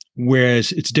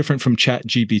whereas it's different from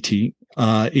ChatGPT,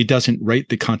 it doesn't write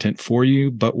the content for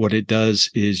you, but what it does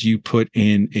is you put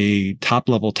in a top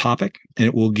level topic and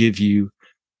it will give you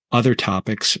other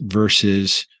topics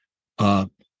versus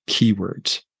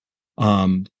keywords.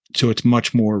 So it's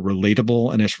much more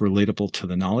relatable, and it's relatable to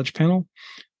the knowledge panel.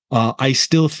 I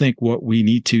still think what we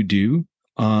need to do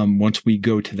once we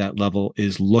go to that level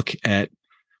is look at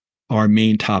our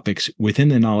main topics within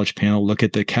the knowledge panel, look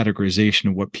at the categorization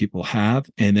of what people have,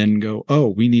 and then go,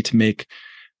 we need to make,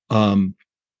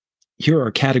 here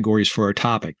are categories for our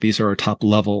topic. These are our top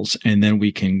levels. And then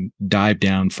we can dive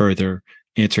down further,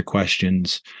 answer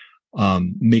questions,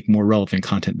 make more relevant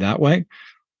content that way.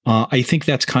 I think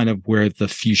that's kind of where the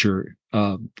future,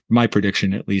 my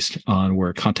prediction, at least, on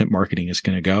where content marketing is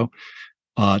going to go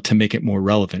to make it more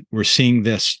relevant. We're seeing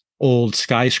this old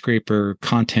skyscraper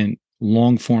content,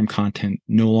 long form content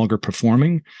no longer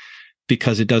performing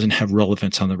because it doesn't have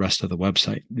relevance on the rest of the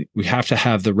website. We have to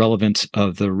have the relevance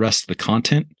of the rest of the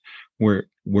content where it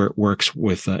works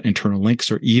with internal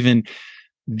links, or even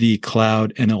the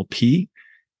cloud NLP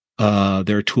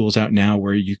there are tools out now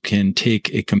where you can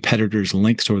take a competitor's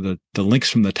links or the links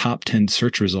from the top 10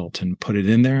 search results and put it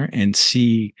in there and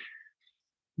see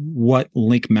what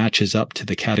link matches up to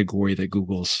the category that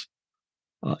Google's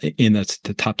in. That's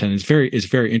the top 10 is very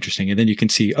interesting. And then you can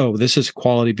see, oh, this is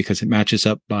quality because it matches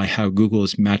up by how Google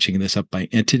is matching this up by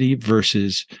entity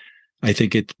versus I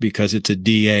think it's because it's a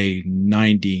DA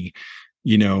 90,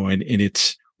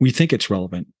 and we think it's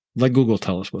relevant. Let Google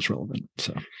tell us what's relevant.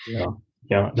 So yeah.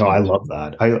 No, I love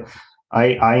that.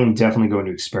 I am definitely going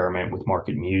to experiment with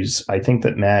Market Muse. I think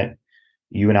that Matt,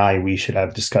 you and we should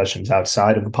have discussions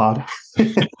outside of the pod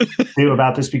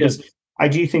about this, because I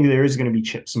do think there is going to be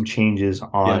some changes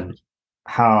on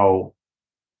how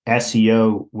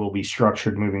SEO will be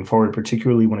structured moving forward,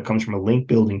 particularly when it comes from a link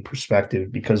building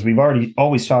perspective, because we've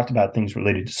always talked about things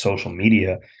related to social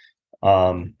media.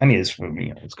 It's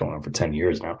going on for 10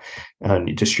 years now,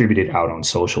 and distributed out on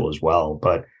social as well.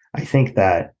 But I think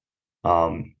that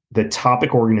the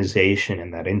topic organization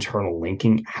and that internal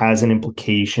linking has an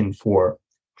implication for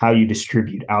how you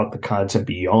distribute out the content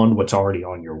beyond what's already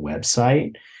on your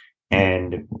website.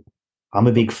 And I'm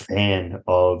a big fan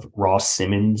of Ross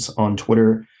Simmons on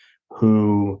Twitter,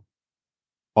 who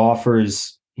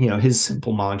offers, his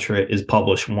simple mantra is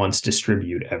publish once,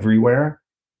 distribute everywhere.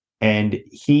 And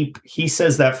he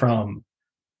says that from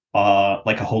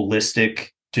like a holistic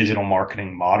digital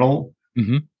marketing model.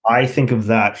 Mm-hmm. I think of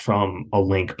that from a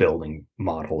link building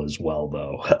model as well,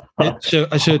 though.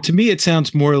 So to me, it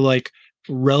sounds more like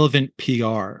relevant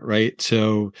PR, right?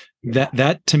 So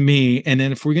that to me, and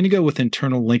then if we're going to go with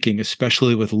internal linking,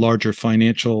 especially with larger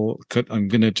financial, I'm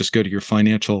going to just go to your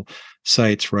financial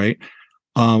sites, right?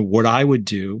 What I would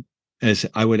do is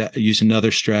I would use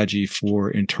another strategy for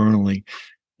internally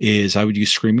is I would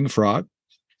use screaming frog.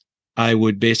 I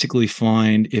would basically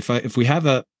find if we have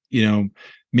a,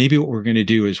 maybe what we're going to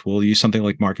do is we'll use something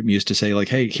like Market Muse to say like,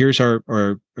 hey, here's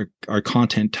our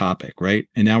content topic, right?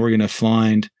 And now we're going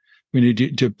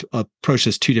to approach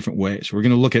this two different ways. We're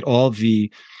going to look at all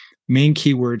the main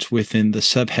keywords within the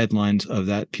subheadlines of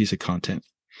that piece of content.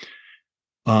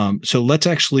 So let's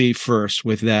actually first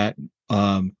with that,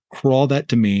 crawl that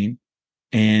domain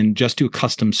and just do a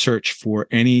custom search for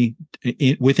within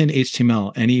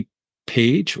HTML, any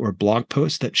page or blog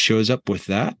post that shows up with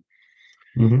that.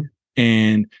 Mm-hmm.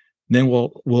 And then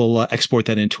we'll export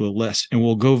that into a list, and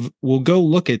we'll go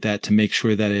look at that to make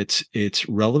sure that it's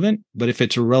relevant. But if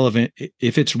it's relevant,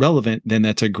 then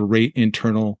that's a great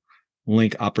internal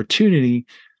link opportunity,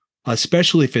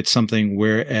 especially if it's something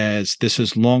whereas this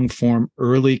is long form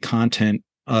early content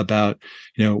about,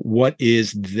 what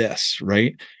is this,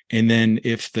 right? And then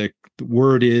if the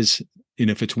word is,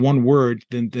 if it's one word,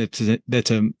 then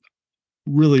that's a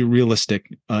really realistic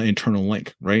internal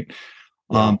link, right?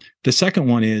 Wow. The second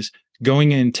one is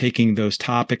going in, taking those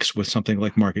topics with something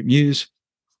like Market Muse,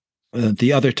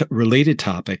 the other related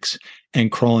topics,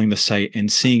 and crawling the site and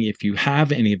seeing if you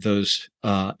have any of those.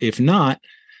 If not,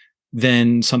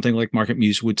 then something like Market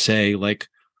Muse would say, like,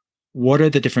 what are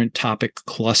the different topic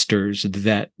clusters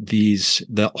that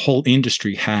the whole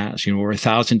industry has, or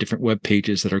 1,000 different web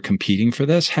pages that are competing for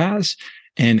this has,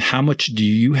 and how much do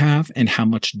you have and how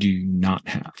much do you not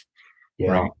have?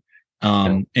 Yeah. Right.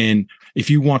 And if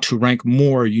you want to rank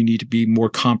more, you need to be more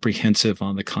comprehensive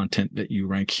on the content that you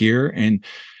rank here. And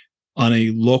on a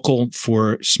local,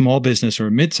 for small business or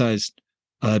mid-sized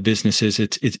businesses,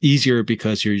 it's easier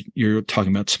because you're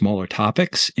talking about smaller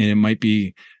topics, and it might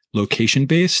be location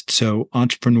based. So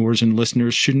entrepreneurs and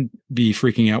listeners shouldn't be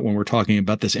freaking out when we're talking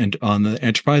about this on the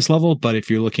enterprise level. But if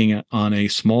you're looking at on a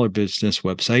smaller business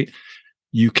website,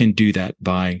 you can do that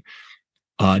by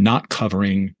not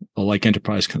covering, like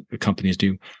enterprise companies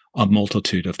do, a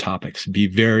multitude of topics. Be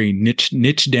very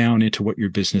niche down into what your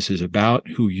business is about,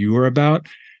 who you are about,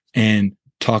 and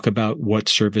talk about what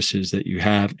services that you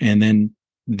have, and then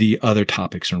the other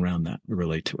topics around that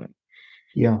relate to it.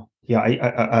 Yeah.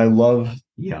 I love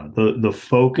the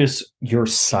focus your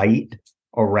site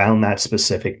around that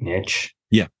specific niche.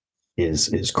 Yeah,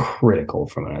 is critical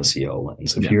from an SEO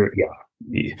lens. If you're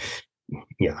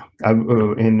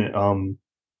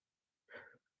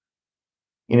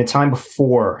in a time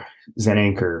before Zen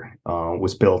Anchor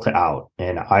was built out,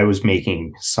 and I was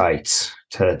making sites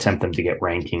to attempt them to get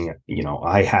ranking,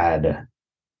 I had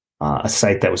a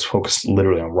site that was focused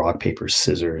literally on rock, paper,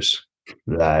 scissors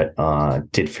that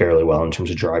did fairly well in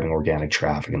terms of driving organic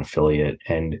traffic and affiliate.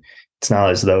 And it's not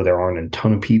as though there aren't a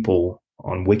ton of people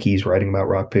on wikis writing about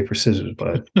rock, paper, scissors,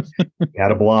 but we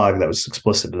had a blog that was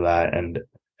explicit to that. And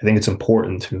I think it's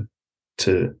important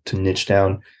to niche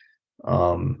down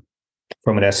from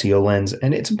an SEO lens,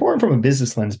 and it's important from a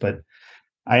business lens. But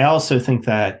I also think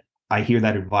that I hear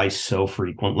that advice so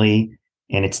frequently,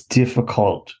 and it's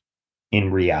difficult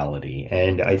in reality.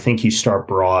 And I think you start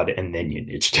broad and then you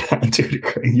niche down to a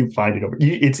degree. You find it over.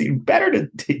 It's better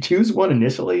to choose one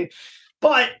initially,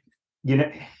 but you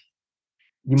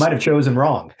might have chosen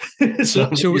wrong. so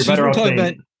you're better off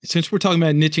saying, since we're talking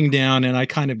about niching down, and I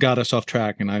kind of got us off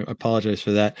track, and I apologize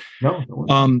for that.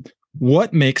 No.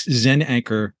 What makes Zen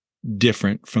Anchor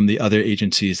different from the other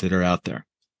agencies that are out there?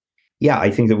 Yeah,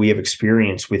 I think that we have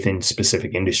experience within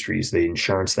specific industries, the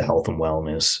insurance, the health and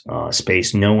wellness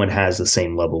space. No one has the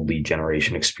same level of lead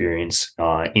generation experience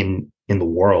in the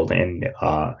world. And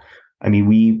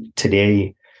we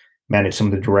today manage some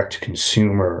of the direct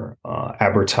consumer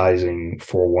advertising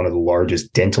for one of the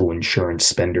largest dental insurance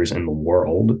spenders in the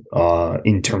world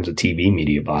in terms of TV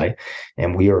media buy.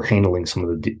 And we are handling some of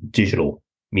the digital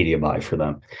media buy for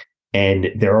them.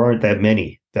 And there aren't that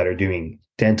many that are doing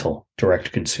dental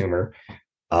direct consumer.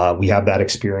 We have that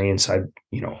experience. The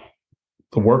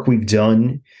work we've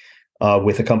done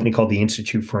with a company called the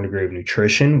Institute for Integrative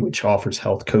Nutrition, which offers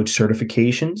health coach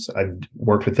certifications. I've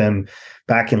worked with them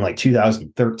back in like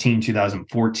 2013,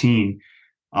 2014.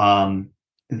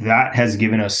 That has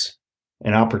given us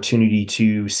an opportunity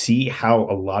to see how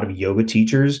a lot of yoga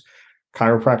teachers,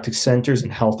 chiropractic centers,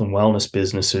 and health and wellness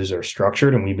businesses are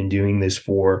structured. And we've been doing this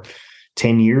for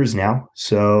 10 years now.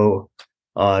 So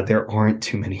there aren't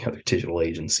too many other digital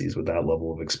agencies with that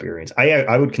level of experience.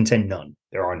 I would contend none.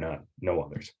 There are no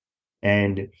others.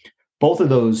 And both of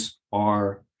those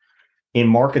are in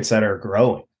markets that are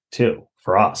growing too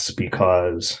for us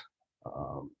because,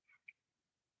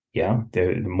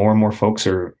 the more and more folks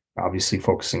are obviously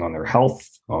focusing on their health,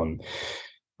 on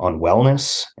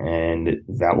wellness, and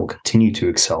that will continue to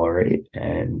accelerate.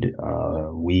 And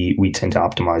we tend to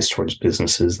optimize towards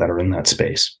businesses that are in that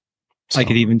space. So, I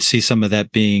could even see some of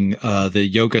that being the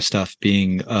yoga stuff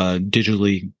being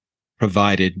digitally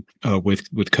provided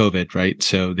with COVID, right?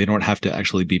 So they don't have to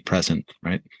actually be present,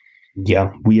 right?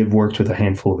 Yeah, we have worked with a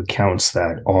handful of accounts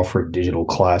that offer digital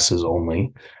classes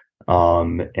only,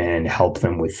 and help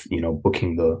them with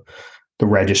booking the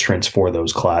registrants for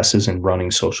those classes and running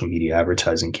social media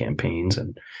advertising campaigns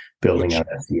and building out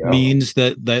SEO. Means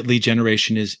that lead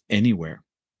generation is anywhere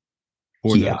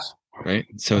for those. Right.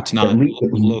 So it's not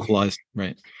localized.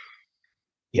 Right.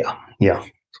 Yeah.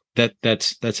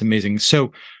 That's amazing.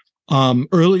 So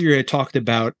earlier I talked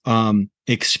about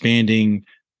expanding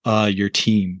your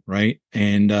team, right?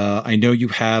 And I know you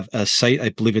have a site, I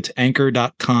believe it's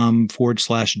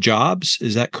anchor.com/jobs.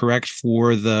 Is that correct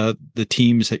for the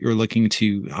teams that you're looking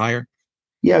to hire?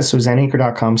 Yeah, so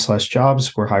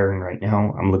zenanchor.com/jobs. We're hiring right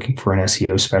now. I'm looking for an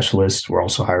SEO specialist. We're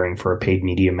also hiring for a paid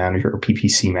media manager or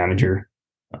PPC manager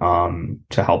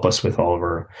to help us with all of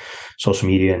our social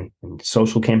media and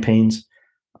social campaigns,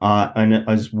 and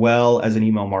as well as an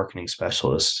email marketing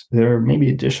specialist. There may be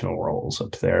additional roles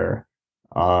up there,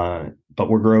 but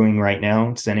we're growing right now.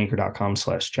 It's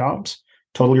zenanchor.com/jobs.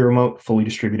 Totally remote, fully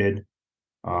distributed.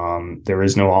 There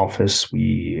is no office.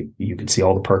 You can see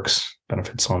all the perks,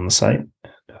 benefits on the site.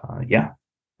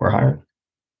 We're hiring.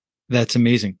 That's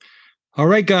amazing. All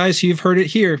right, guys, you've heard it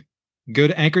here. Go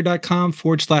to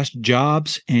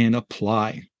anchor.com/jobs and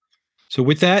apply. So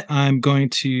with that, I'm going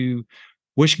to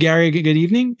wish Gary a good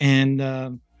evening, and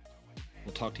we'll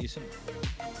talk to you soon.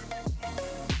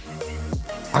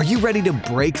 Are you ready to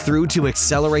break through to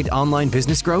accelerate online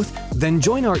business growth? Then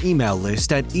join our email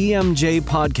list at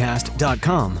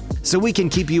emjpodcast.com so we can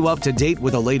keep you up to date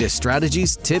with the latest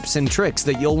strategies, tips, and tricks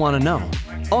that you'll want to know.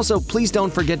 Also, please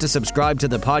don't forget to subscribe to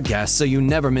the podcast so you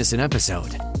never miss an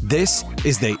episode. This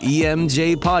is the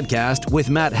EMJ Podcast with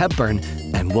Matt Hepburn,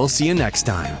 and we'll see you next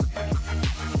time.